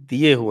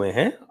दिए हुए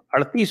हैं।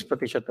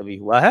 38% अभी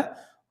हुआ है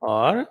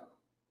और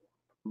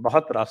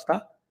बहुत रास्ता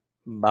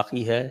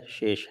बाकी है,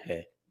 शेष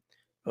है।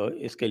 तो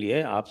इसके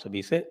लिए आप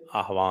सभी से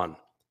आह्वान।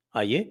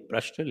 आइए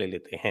प्रश्न ले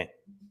लेते हैं।